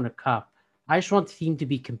just to win a cup. I just want the team to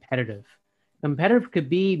be competitive. Competitive could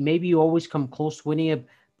be maybe you always come close to winning it,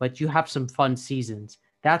 but you have some fun seasons.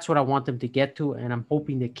 That's what I want them to get to, and I'm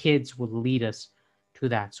hoping the kids will lead us to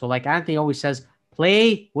that. So like Anthony always says,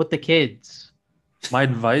 play with the kids. My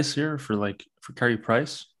advice here for Carey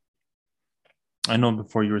Price. I know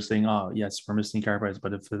before you were saying, oh, yes, we're missing Carey Price,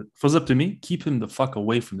 but if it was up to me, keep him the fuck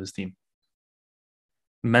away from this team.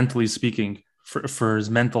 Mentally speaking, for his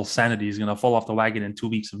mental sanity, he's going to fall off the wagon in 2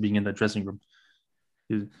 weeks of being in the dressing room.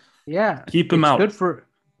 Yeah. Keep him out. It's good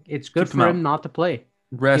Keep him for out. him not to play.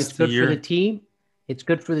 Rest It's good the year. for the team. It's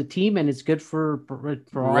good for the team, and it's good for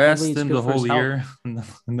Rest it's him good the for his whole health. year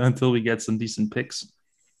and until we get some decent picks.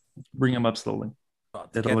 Bring him up slowly.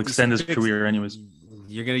 It'll Get extend his decent picks. career anyways.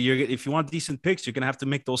 You're gonna if you want decent picks, you're gonna have to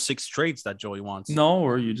make those 6 trades that Joey wants. No,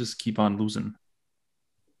 or you just keep on losing.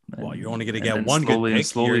 Well, you're only gonna And get then one good slowly and pick.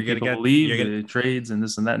 slowly You're gonna people get leave, you're gonna- the trades and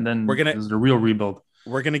this and that, and then We're gonna- there's the real rebuild.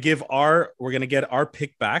 we're gonna get our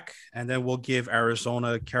pick back, and then we'll give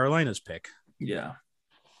Arizona Carolina's pick. Yeah.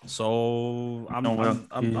 So I'm No, well,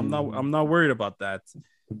 I'm not worried about that.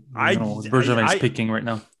 Bergevin's picking right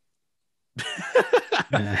now.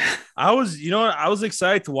 I was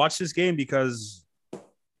excited to watch this game because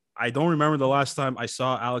I don't remember the last time I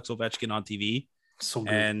saw Alex Ovechkin on TV. So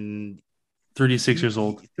good. And 36 years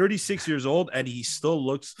old. 36 years old, and he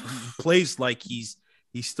plays like he's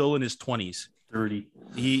still in his 20s. 30.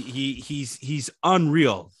 He's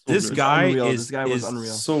unreal. So This good. guy Unreal. is This guy was is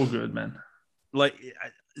unreal. So good, man. like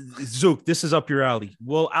Zook. This is up your alley.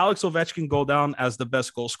 Will Alex Ovechkin go down as the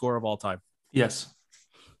best goal scorer of all time? Yes.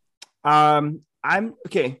 I'm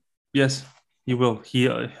okay. Yes, he will.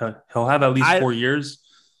 He'll have at least 4 years.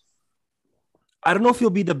 I don't know if he'll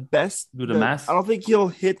be the best. Do the math. I don't think he'll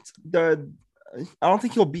hit the. I don't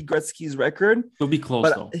think he'll beat Gretzky's record. He'll be close,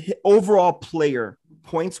 But though. overall player,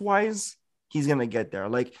 points wise, he's gonna get there.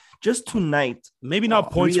 Like just tonight. Maybe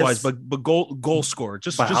not points Three wise, but goal scorer.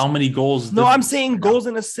 Just How many goals? No, I'm saying goals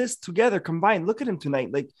and assists together combined. Look at him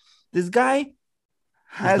tonight. Like this guy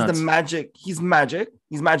has the nuts. magic. He's magic.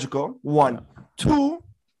 He's magical. One, two.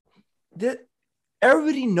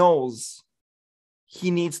 Everybody knows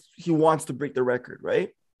he wants to break the record, right?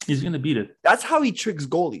 He's going to beat it. That's how he tricks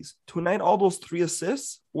goalies. Tonight, all those 3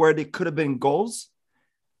 assists where they could have been goals,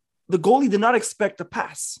 the goalie did not expect a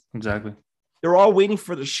pass. Exactly. They're all waiting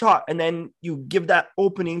for the shot, and then you give that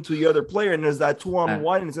opening to the other player, and there's that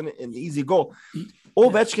 2-on-1, and it's an easy goal.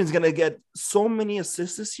 Ovechkin's gonna get so many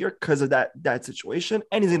assists this year because of that situation,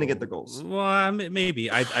 and he's gonna get the goals. Well, maybe.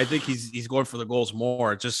 I think he's going for the goals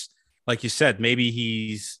more. Just like you said, maybe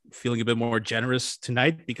he's feeling a bit more generous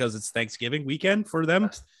tonight because it's Thanksgiving weekend for them.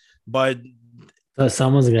 But So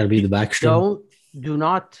someone's got to be the backstrom. Do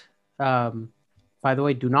not by the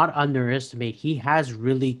way, do not underestimate. He has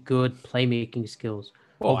really good playmaking skills.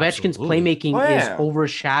 Oh, Ovechkin's absolutely. playmaking is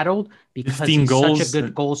overshadowed because 15 he's goals such a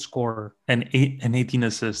good goal scorer. And 18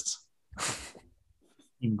 assists.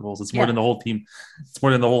 15 goals. It's more than the whole team. It's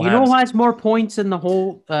more than the whole. You know who has more points in the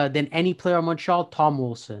whole than any player on Montreal? Tom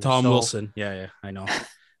Wilson. Wilson. Yeah, I know.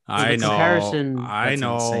 I know. Comparison, I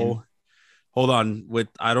know. Insane. Hold on.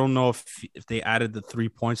 I don't know if they added the 3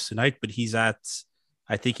 points tonight, but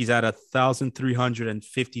I think he's at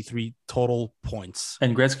 1,353 total points.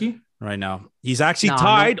 And Gretzky right now. He's actually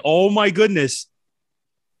tied. No. Oh my goodness.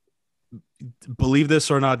 Believe this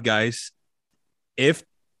or not, guys. If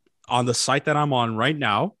on the site that I'm on right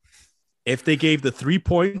now, if they gave the 3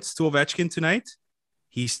 points to Ovechkin tonight,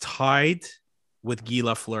 he's tied with Guy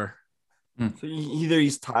Lafleur. So either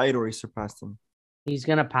he's tied or he surpassed him. He's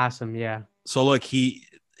gonna pass him, yeah. So look,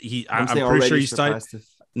 I'm pretty sure he's tied.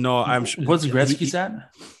 No, I'm sure. What's Gretzky's at?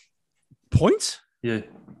 Points? Yeah.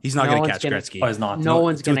 He's not going to catch Gretzky. Oh, he's not. No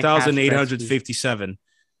one's going to catch 2,857.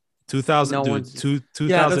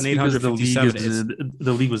 2,857.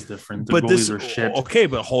 The league was different. The but goalies were shit. Okay,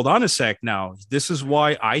 but hold on a sec now. This is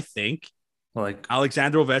why I think like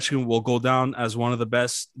Alexander Ovechkin will go down as one of the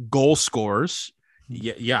best goal scorers.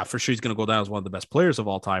 Yeah, for sure he's going to go down as one of the best players of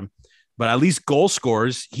all time. But at least goal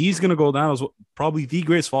scorers, he's going to go down as probably the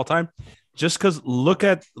greatest of all time. Just because look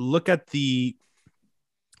at the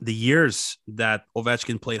years that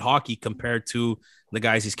Ovechkin played hockey compared to the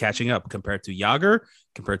guys he's catching up, compared to Jagr,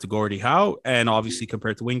 compared to Gordie Howe, and obviously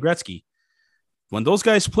compared to Wayne Gretzky. When those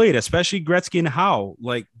guys played, especially Gretzky and Howe,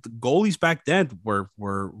 like the goalies back then were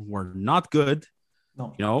not good.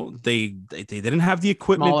 No. You know, they didn't have the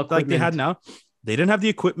equipment like they had now. They didn't have the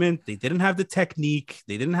equipment. They didn't have the technique.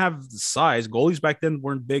 They didn't have the size. Goalies back then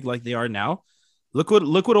weren't big like they are now. Look what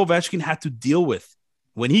Ovechkin had to deal with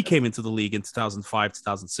when he came into the league in 2005,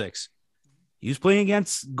 2006. He was playing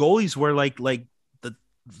against goalies where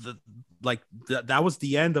that was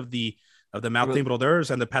the end of the Martin Brodeurs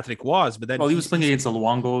and the Patrick Roys. But then he was playing against the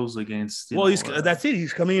Luongos, against that's it.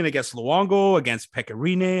 He's coming in against Luongo, against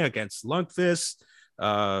Pecorine, against Lundqvist.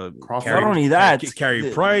 Not only that,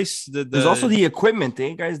 Carey Price. There's also the equipment,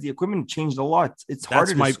 guys. The equipment changed a lot. It's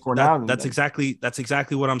harder to score now. That's exactly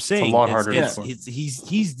what I'm saying. It's a lot harder.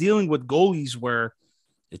 He's dealing with goalies where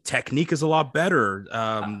the technique is a lot better.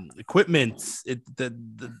 Equipment,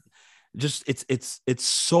 it's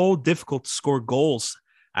so difficult to score goals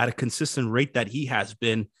at a consistent rate that he has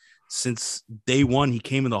been since day one. He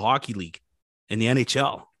came in the hockey league in the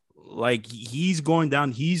NHL. Like he's going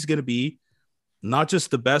down. He's going to be not just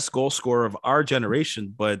the best goal scorer of our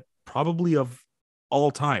generation, but probably of all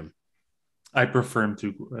time. I prefer him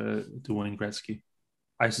to Wayne Gretzky.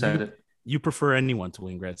 I said it. You prefer anyone to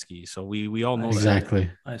Wayne Gretzky, so we all know exactly.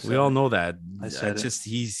 That. We all know that. I said it's just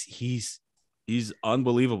he's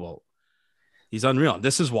unbelievable. He's unreal.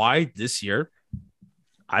 This is why this year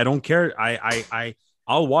I don't care.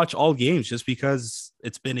 I'll watch all games just because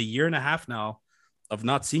it's been a year and a half now of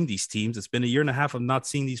not seeing these teams. It's been a year and a half of not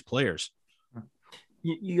seeing these players.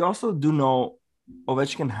 You also do know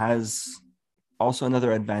Ovechkin has also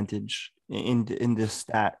another advantage in this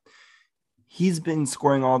stat. He's been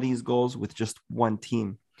scoring all these goals with just one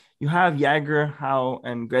team. You have Jagr, Howe,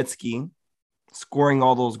 and Gretzky scoring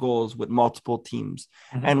all those goals with multiple teams.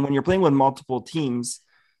 Mm-hmm. And when you're playing with multiple teams,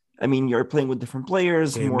 I mean, you're playing with different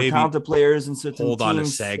players, more talented players in certain teams. Hold on a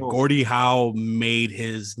sec. So, Gordie Howe made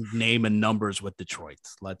his name and numbers with Detroit.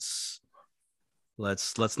 Let's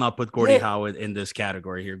not put Gordie Howe in this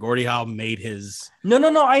category here. Gordie Howe made his. No.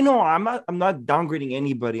 I know. I'm not downgrading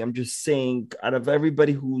anybody. I'm just saying, out of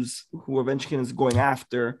everybody who Ovechkin is going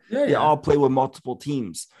after, they all play with multiple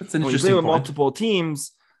teams. That's an interesting point. With multiple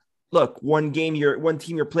teams. Look, one team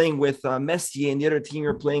you're playing with Messi, and the other team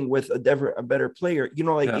you're playing with a better player. You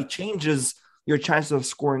know, it changes your chances of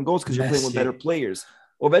scoring goals because you're playing with better players.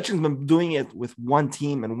 Ovechkin's been doing it with one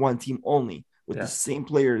team and one team only, with the same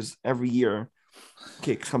players every year.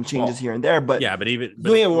 Okay, some changes here and there, but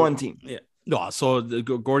doing it with one team. Yeah, no. So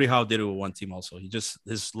Gordie Howe did it with one team also.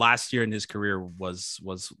 His last year in his career was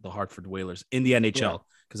the Hartford Whalers in the NHL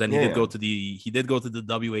because then he did go to the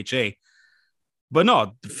WHA. But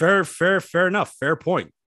no, fair enough, fair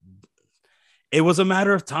point. It was a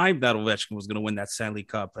matter of time that Ovechkin was going to win that Stanley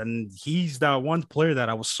Cup, and he's that one player that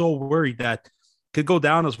I was so worried that could go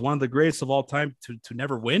down as one of the greatest of all time to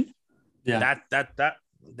never win. Yeah,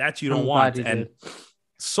 that you don't want, and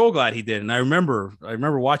so glad he did. And I remember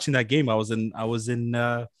watching that game. I was in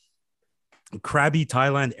Krabi,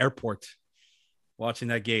 Thailand airport, watching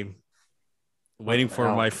that game, waiting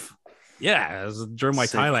for my. It was during my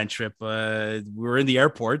Thailand trip. We were in the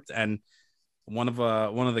airport, and one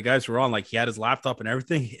of the guys were on, like, he had his laptop and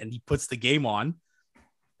everything, and he puts the game on,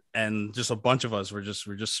 and just a bunch of us were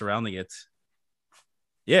just surrounding it.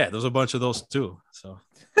 Yeah, there's a bunch of those too. So.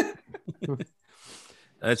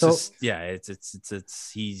 It's So- just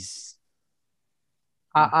it's he's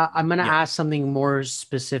I'm gonna Yeah. ask something more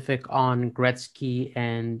specific on Gretzky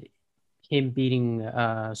and him beating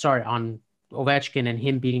on Ovechkin and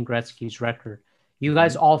him beating Gretzky's record. You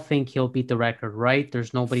guys all think he'll beat the record, right?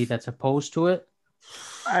 There's nobody that's opposed to it.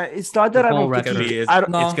 It's not that The I goal don't think record. he, It's- I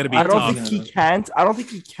don't, No, it's gonna be I don't tough. think he can't. I don't think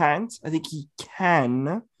he can't. I think he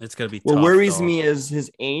can. It's gonna be What tough. worries though. me is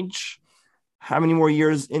his age. How many more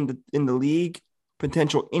years in the league?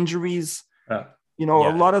 Potential injuries. Yeah. You know, a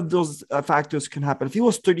Yeah. lot of those factors can happen. If he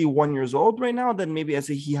was 31 years old right now, then maybe I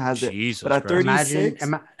say he has it. Jesus But at Christ. 36,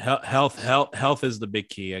 Health is the big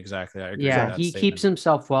key. Exactly. I agree. Yeah, with that he statement. keeps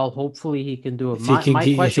himself well. Hopefully, he can do it. If he can My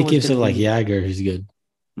keep, if question he was keeps it gonna like be- Jagger, he's good.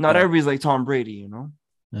 not Yeah. everybody's like Tom Brady, you know.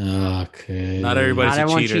 Okay. Not everybody's Not a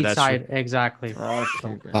everyone cheater, cheats that's side. Exactly.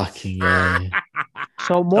 Okay, great. Fucking guy.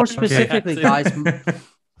 So more Okay. specifically, guys,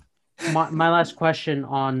 my last question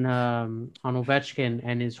on Ovechkin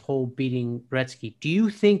and his whole beating Gretzky. Do you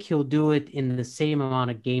think he'll do it in the same amount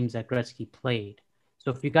of games that Gretzky played? So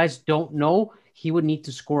if you guys don't know, he would need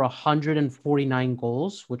to score 149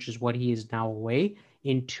 goals, which is what he is now away,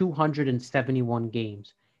 in 271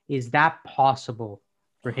 games. Is that possible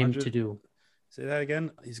for him to 100? do? Say that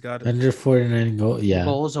again. He's got 149 goals. Yeah.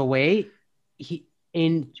 Goals away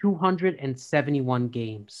in 271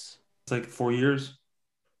 games. It's like 4 years.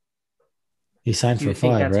 He signed Do you for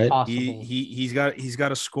think 5, that's right? possible? he's got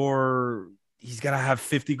to score. He's got to have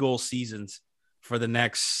 50 goal seasons for the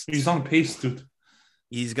next. He's on pace, dude.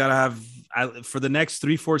 He's got to have for the next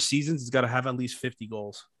 3-4 seasons. He's got to have at least 50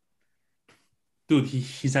 goals. Dude,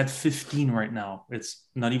 he's at 15 right now. It's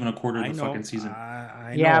not even a quarter of I the know. fucking season.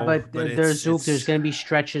 I Yeah, know, but there's it's- there's going to be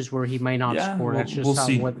stretches where he might not Yeah, score. That's we'll just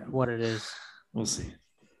see. what it is. We'll see.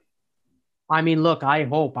 I mean, look, I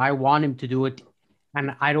want him to do it,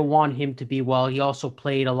 and I don't want him to be, well, he also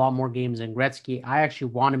played a lot more games than Gretzky. I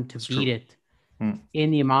actually want him to That's beat true. it Hmm.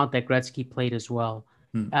 in the amount that Gretzky played as well.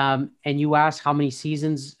 Hmm. And you ask how many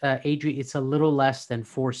seasons, Adrian, it's a little less than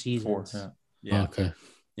 4 seasons. 4, yeah. Yeah. Okay.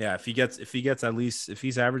 Yeah, if he gets at least, if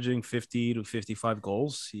he's averaging 50 to 55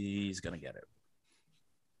 goals, he's gonna get it.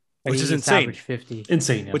 But Which he is needs to insane. average 50.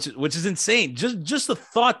 Insane. Yeah. Which is insane. Just the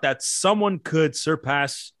thought that someone could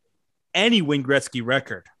surpass any Wayne Gretzky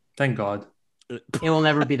record. Thank God. It will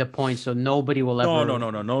never be the point, so nobody will ever.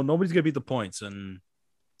 No. Nobody's gonna beat the points, and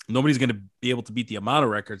nobody's gonna be able to beat the amount of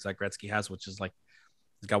records that Gretzky has, which is like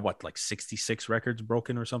he's got what, like 66 records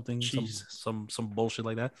broken or something. Jesus. Some bullshit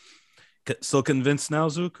like that. Still convinced now,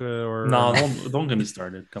 Zook? Or No, don't get me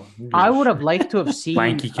started. Come on. I would have liked to have seen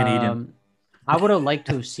Lanky Canadian. I would have liked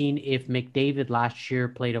to have seen if McDavid last year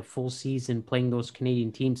played a full season playing those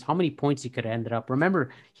Canadian teams, how many points he could have ended up.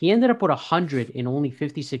 Remember, he ended up with 100 in only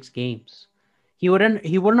 56 games. He wouldn't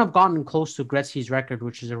have gotten close to Gretzky's record,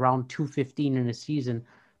 which is around 215 in a season.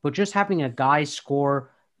 But just having a guy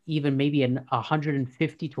score even maybe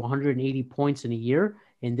 150 to 180 points in a year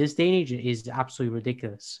in this day and age is absolutely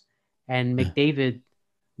ridiculous. And McDavid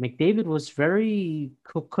was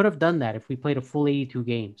could have done that if we played a full 82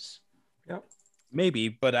 games. maybe,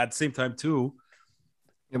 but at the same time too.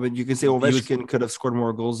 Yeah, but you can say Ovechkin could have scored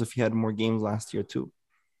more goals if he had more games last year too.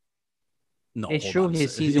 No, It's hold true on a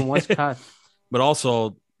his second. season was cut. But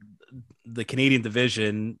also the Canadian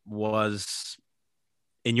division was,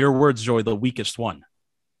 in your words, Joey, the weakest one.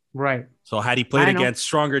 Right. So had he played I know. against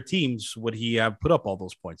stronger teams, would he have put up all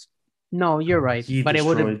those points? No, you're right. He But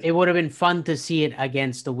destroyed. it would have been fun to see it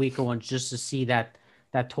against the weaker ones, just to see that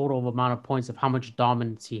total amount of points of how much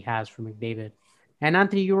dominance he has for McDavid. And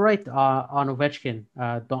Anthony, you're right on Ovechkin.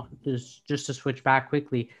 Just to switch back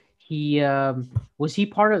quickly, he was he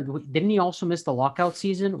part of? Didn't he also miss the lockout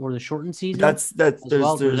season or the shortened season? That's as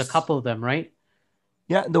well. There's a couple of them, right?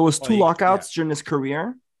 Yeah, there was two Oh, lockouts during his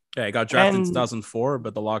career. Yeah, he got drafted in And- 2004,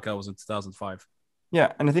 but the lockout was in 2005.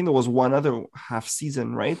 Yeah, and I think there was one other half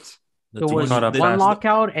season, right? There was caught up one fast.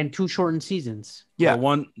 lockout and 2 shortened seasons. Yeah,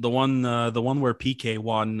 the one where PK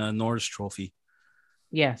won Norris Trophy.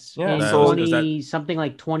 Yes. Yeah, in so- 20 something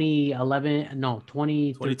like 2011, no,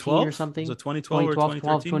 2013 2012 or something. Was it 2012 or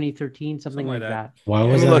 2012, 2013? 2013, something like that. Why I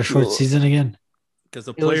was mean, that a look, short season again? Because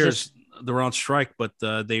the It was players they were on strike, but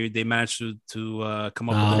they managed to come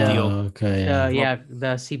up with a Oh, deal. okay. Yeah,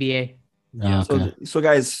 the CBA. Yeah, okay. So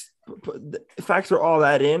guys, factor all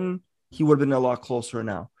that in, he would have been a lot closer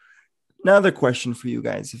now. Another question for you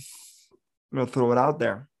guys, if I'm gonna throw it out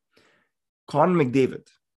there. Connor McDavid,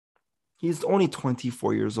 he's only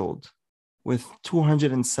 24 years old with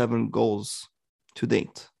 207 goals to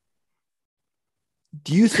date.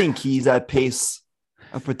 Do you think he's at pace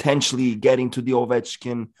of potentially getting to the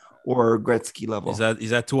Ovechkin or Gretzky level?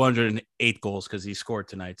 He's at 208 goals because he scored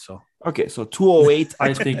tonight. So Okay, so 208 I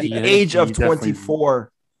at think the he- age he of definitely-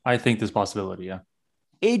 24. I think there's possibility. Yeah.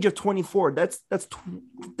 Age of 24.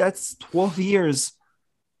 That's 12 years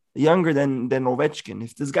younger than Ovechkin.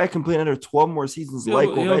 If this guy can play another 12 more seasons like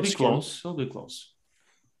He'll be Ovechkin, close. He'll be close.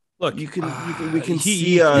 Look, we can he- see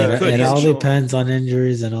he It, could- it all potential- depends on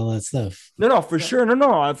injuries and all that stuff. No, for sure.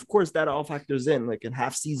 No. Of course, that all factors in, like in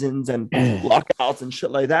half seasons and lockouts and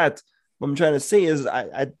shit like that. What I'm trying to say is,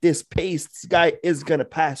 at this pace, this guy is gonna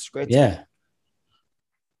pass Gretzky Yeah.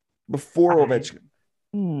 before I- Ovechkin.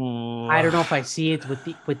 I don't know if I see it with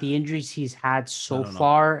the injuries he's had so I don't know.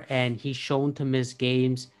 far, and he's shown to miss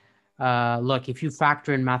games. Look, if you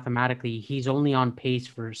factor in mathematically, he's only on pace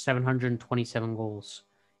for 727 goals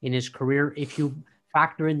in his career. If you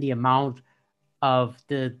factor in the amount of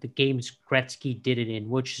the games Gretzky did it in,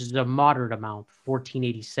 which is a moderate amount,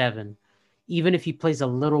 1487, even if he plays a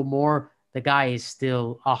little more, the guy is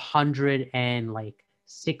still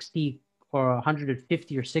 160 or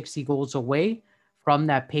 150 or 60 goals away from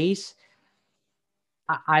that pace.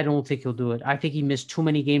 I don't think he'll do it. I think he missed too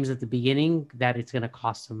many games at the beginning that it's going to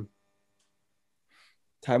cost him.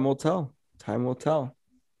 Time will tell.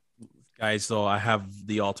 guys, though, I have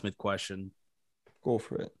the ultimate question: Go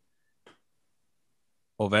for it.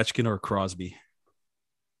 Ovechkin or Crosby?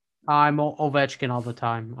 I'm Ovechkin all the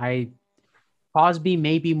time. Crosby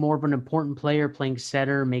may be more of an important player playing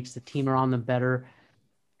center, makes the team around them better.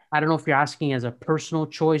 I don't know if you're asking as a personal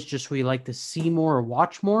choice, just who you like to see more or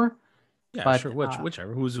watch more. Yeah, But, sure.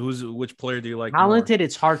 Whichever. Which player do you like? Talented,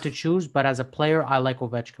 it's hard to choose, but as a player, I like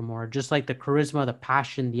Ovechkin more. Just like the charisma, the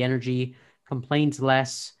passion, the energy, complains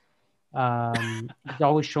less. He's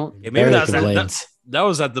always shown. Yeah, maybe Barely that, complains. that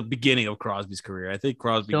was at the beginning of Crosby's career. I think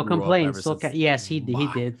Crosby Still grew up complains. ever Still, since- yes, he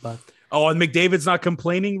did, but Oh, and McDavid's not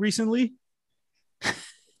complaining recently.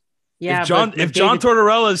 yeah, if John but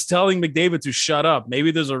Tortorella is telling McDavid to shut up,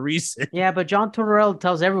 maybe there's a reason. yeah, but John Tortorella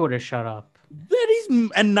tells everyone to shut up. That he's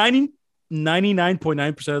and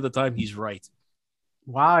 99.9% of the time he's right.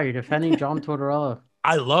 Wow, you're defending John Tortorella.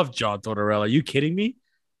 I love John Tortorella. Are you kidding me?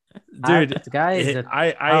 Dude, Dude, this guy is a tough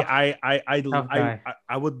guy.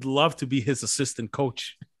 I would love to be his assistant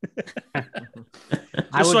coach. I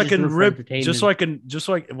Just so would I can root for rip,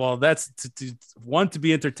 entertainment. well, that's one, to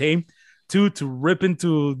be entertained, two, to rip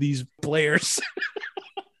into these players.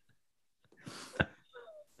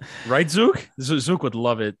 Right, Zook? Zook would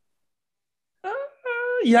love it.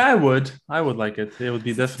 Yeah, I would like it. It would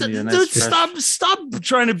be definitely a nice. Dude, fresh- stop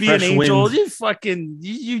trying to be an fresh angel. wind. You fucking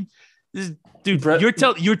dude. Brett-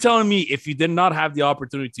 You're telling me if you did not have the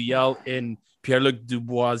opportunity to yell in Pierre-Luc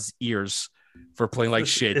Dubois' ears for playing like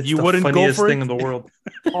shit, It's you the wouldn't go funniest for thing it. in the world.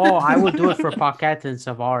 Oh, I would do it for Paquette and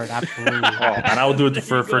Savard, absolutely. Oh, and I would do it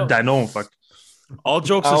for Danon. Fuck. All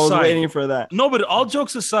jokes I was aside, waiting for that. no, but all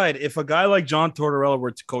jokes aside, if a guy like John Tortorella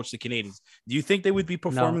were to coach the Canadians, do you think they would be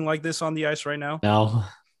performing like this on the ice right now? No.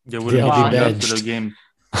 They wouldn't They'll be be showing up benched. to the game.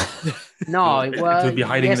 No, It well, would be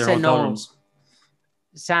hiding in yes their and hotel no. rooms.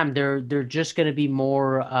 Sam, they're just going to be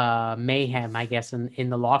more mayhem, I guess, in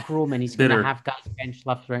the locker room, and he's going to Bitter. have guys benched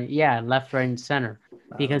left, right, left, right, and center,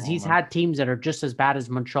 because he's had teams that are just as bad as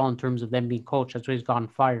Montreal in terms of them being coached. That's why he's gotten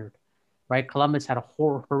fired, right? Columbus had a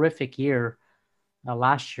horrific year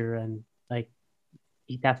last year, and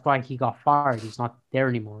that's why he got fired. He's not there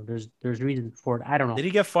anymore. There's reasons for it. I don't know. Did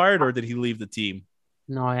he get fired or did he leave the team?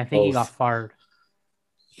 No, I think he got Both. fired.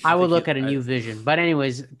 I would think look he- at a new vision. But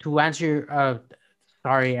anyways, to answer your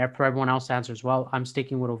sorry, for everyone else to answer as well, I'm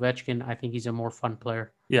sticking with Ovechkin. I think he's a more fun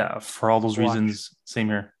player. Yeah, for all those Watch. reasons. Same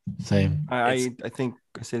here. Same. I think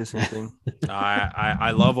I say the same thing.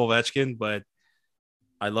 I love Ovechkin, but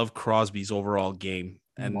I love Crosby's overall game,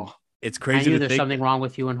 and Wow. it's I crazy knew to there's think. something wrong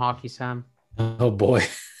with you in hockey, Sam. Oh boy.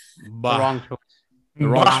 The Bah, wrong choice. the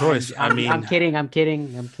wrong Bah. choice. I mean, I'm kidding. I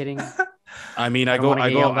don't go, wanna I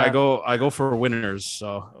get go, yelled I at. go, I go for winners. So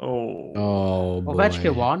Oh. Oh boy.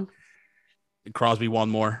 Ovechkin won. Crosby won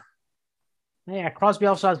more. Yeah, Crosby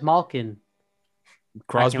also has Malkin.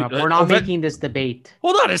 Crosby. Backing up. We're not Ove- making this debate.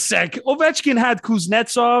 Hold on a sec. Ovechkin had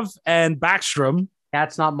Kuznetsov and Backstrom.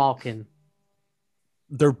 That's not Malkin.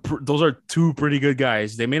 Those are two pretty good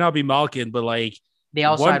guys. They may not be Malkin, but like They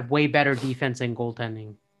also One- had way better defense and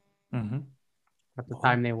goaltending Mhm. at the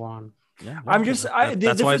time they won. yeah, I'm just the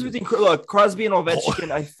that's why difference between Crosby and Ovechkin.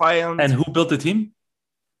 I find And who built the team?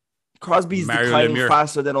 Crosby's Mario declining Lemieux.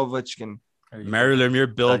 faster than Ovechkin. Mario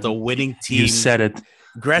Lemieux built a winning team. You said it.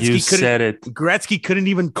 Gretzky You couldn't. said it. Gretzky couldn't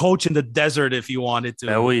even coach in the desert if he wanted to.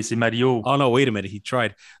 Ben oui, c'est Mario. Oh no, wait a minute. He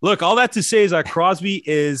tried. Look, all that to say is that Crosby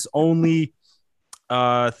is only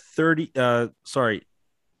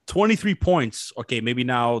 23 points. Okay, maybe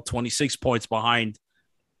now 26 points behind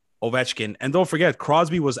Ovechkin. And don't forget,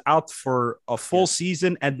 Crosby was out for a full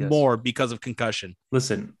season and more because of concussion.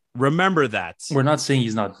 Listen, remember that. We're not saying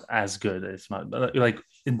he's not as good. It's not like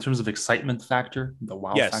in terms of excitement factor, the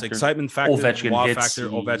wow factor. Yes, excitement factor, Ovechkin wow hits, factor.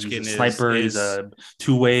 Ovechkin he's a sniper. He's a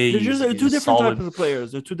two-way. They're two different types of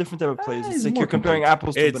players. They're two different types of players. It's like you're comparing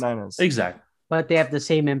apples to bananas. Exactly. But they have the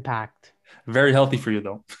same impact. Very healthy for you,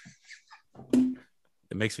 though.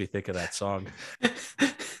 It makes me think of that song.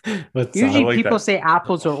 But usually like people say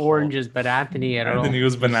apples or oranges, but Anthony, I don't know. Anthony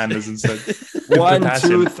was bananas instead. 1,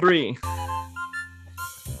 2, 3.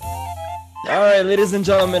 All right, ladies and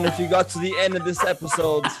gentlemen, if you got to the end of this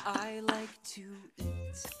episode, I like to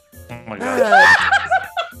eat. Oh my god.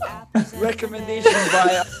 Recommendation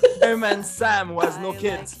by Airman Sam, who has no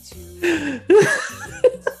kids.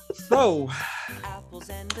 So,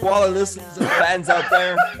 to all our listeners and fans out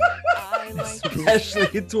there,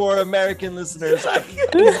 especially to our American listeners, happy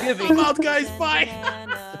Thanksgiving. Come out, guys. Bye.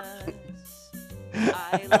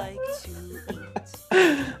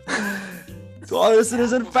 To all our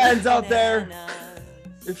listeners and fans out there,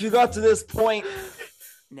 if you got to this point,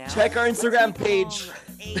 check our Instagram page.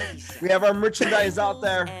 We have our merchandise out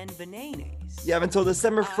there. You have until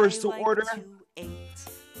December 1st to order.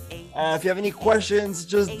 If you have any questions,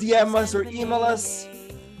 just DM us or email us.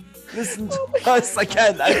 Listen to us. I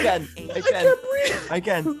can.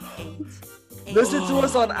 Listen to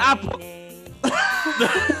us on Apple.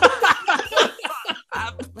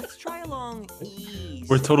 Let's try along ease.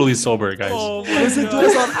 We're totally sober, guys. Listen to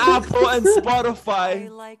us on Apple and Spotify.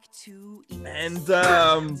 And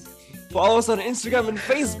follow us on Instagram and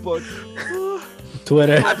Facebook.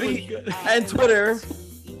 Twitter. And Twitter.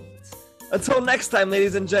 Until next time,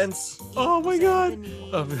 ladies and gents. Oh my god.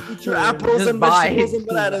 Eat your apples and vegetables and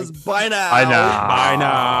bananas. Bye now. Bye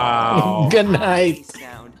now. Good night.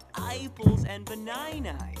 Sound apples and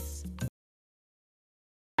bananas.